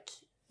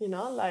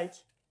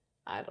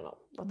I don't know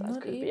what that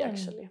could be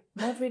actually.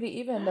 Not really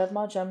even that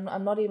much. I'm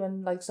not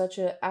even such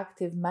an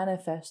active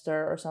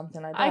manifester or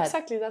something like that.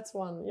 Exactly, that's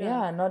one.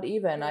 Yeah, not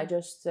even. I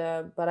just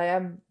but I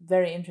am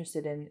very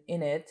interested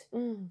in it.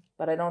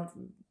 But I don't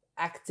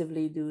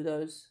actively do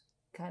those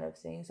kind of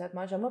things that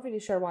much. I'm not really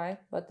sure why,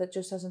 but that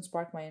just hasn't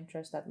sparked my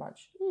interest that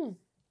much.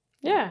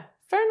 Yeah,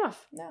 fair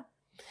enough. Yeah.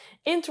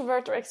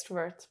 Introvert or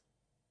extrovert?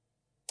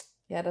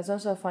 Yeah, that's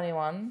also a funny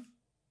one.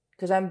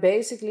 Because I'm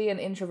basically an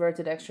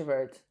introverted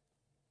extrovert.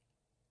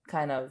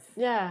 Kind of.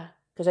 Yeah.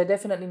 Because I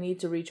definitely need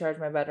to recharge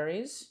my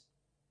batteries.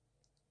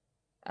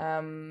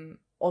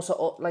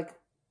 Also,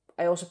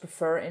 I also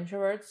prefer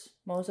introverts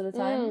most of the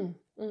time.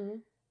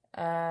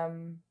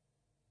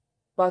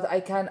 But I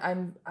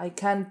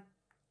can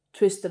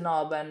twist the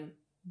knob and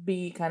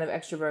be kind of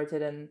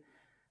extroverted and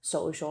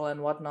social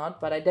and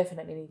whatnot. But I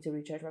definitely need to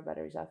recharge my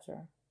batteries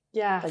after.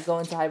 Yeah. Go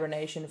into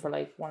hibernation for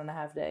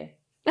 1.5 days.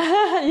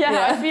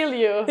 I feel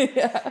you.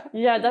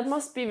 Yeah, that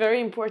must be very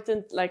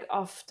important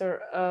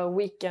after a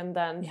weekend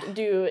then.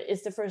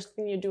 Is the first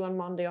thing you do on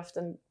Monday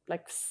often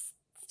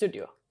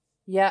studio?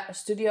 Yeah,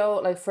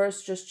 studio,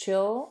 first just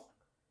chill.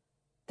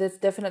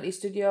 Definitely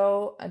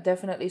studio and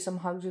definitely some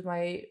hugs with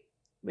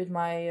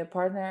my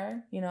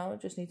partner,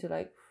 just need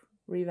to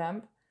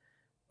revamp.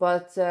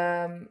 But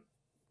I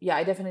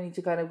definitely need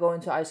to kind of go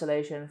into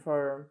isolation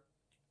for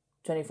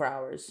 24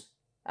 hours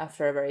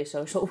after a very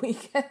social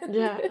weekend.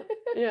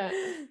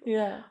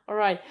 Yeah. All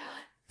right.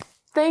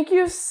 Thank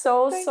you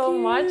so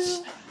much.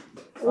 This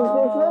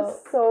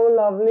was so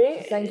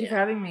lovely. Thank you for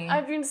having me. I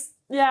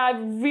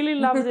really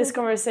love this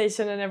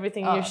conversation and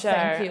everything you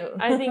share. Thank you.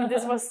 I think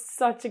this was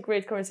such a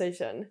great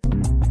conversation.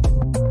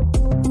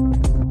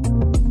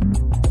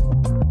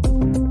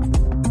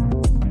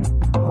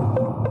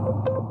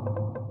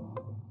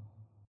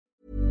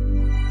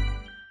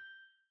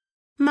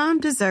 Mom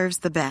deserves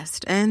the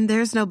best, and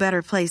there's no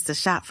better place to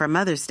shop for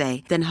Mother's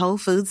Day than Whole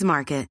Foods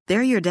Market.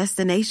 They're your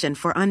destination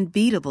for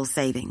unbeatable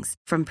savings,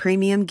 from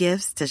premium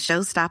gifts to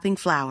show-stopping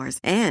flowers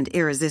and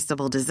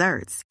irresistible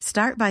desserts.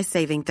 Start by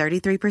saving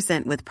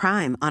 33% with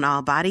Prime on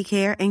all body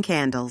care and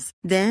candles.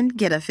 Then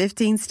get a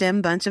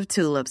 15-stem bunch of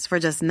tulips for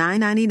just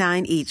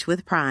 $9.99 each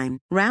with Prime.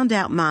 Round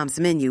out Mom's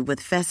menu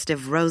with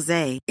festive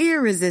rosé,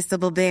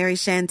 irresistible berry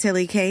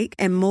chantilly cake,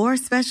 and more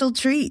special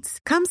treats.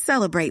 Come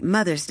celebrate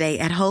Mother's Day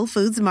at Whole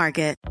Foods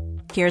Market.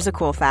 Here's a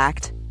cool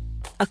fact.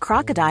 A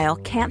crocodile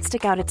can't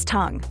stick out its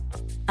tongue.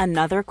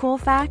 Another cool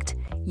fact,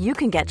 you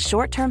can get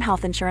short-term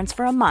health insurance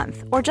for a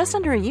month or just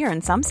under a year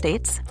in some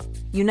states.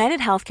 United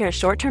Healthcare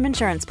short-term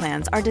insurance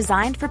plans are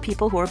designed for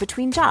people who are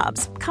between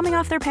jobs, coming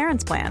off their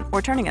parents' plan, or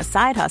turning a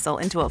side hustle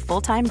into a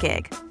full-time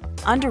gig.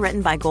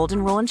 Underwritten by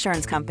Golden Rule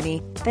Insurance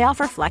Company, they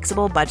offer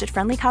flexible,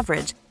 budget-friendly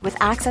coverage with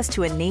access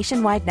to a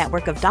nationwide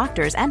network of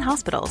doctors and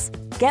hospitals.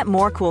 Get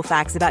more cool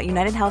facts about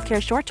United Healthcare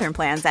short-term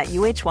plans at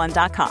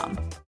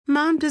uh1.com.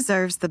 Mom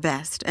deserves the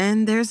best,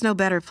 and there's no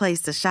better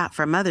place to shop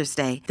for Mother's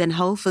Day than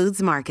Whole Foods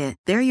Market.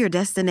 They're your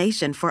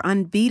destination for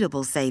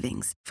unbeatable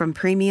savings, from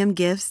premium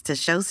gifts to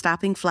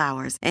show-stopping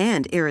flowers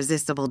and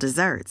irresistible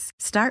desserts.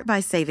 Start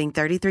by saving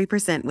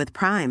 33% with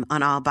Prime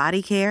on all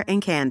body care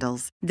and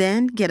candles.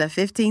 Then get a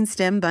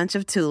 15-stem bunch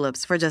of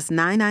tulips for just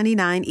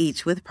 $9.99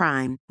 each with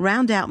Prime.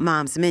 Round out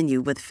Mom's menu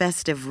with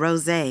festive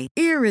rosé,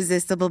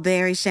 irresistible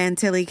berry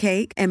chantilly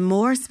cake, and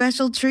more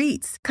special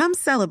treats. Come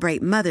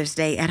celebrate Mother's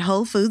Day at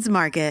Whole Foods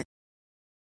Market.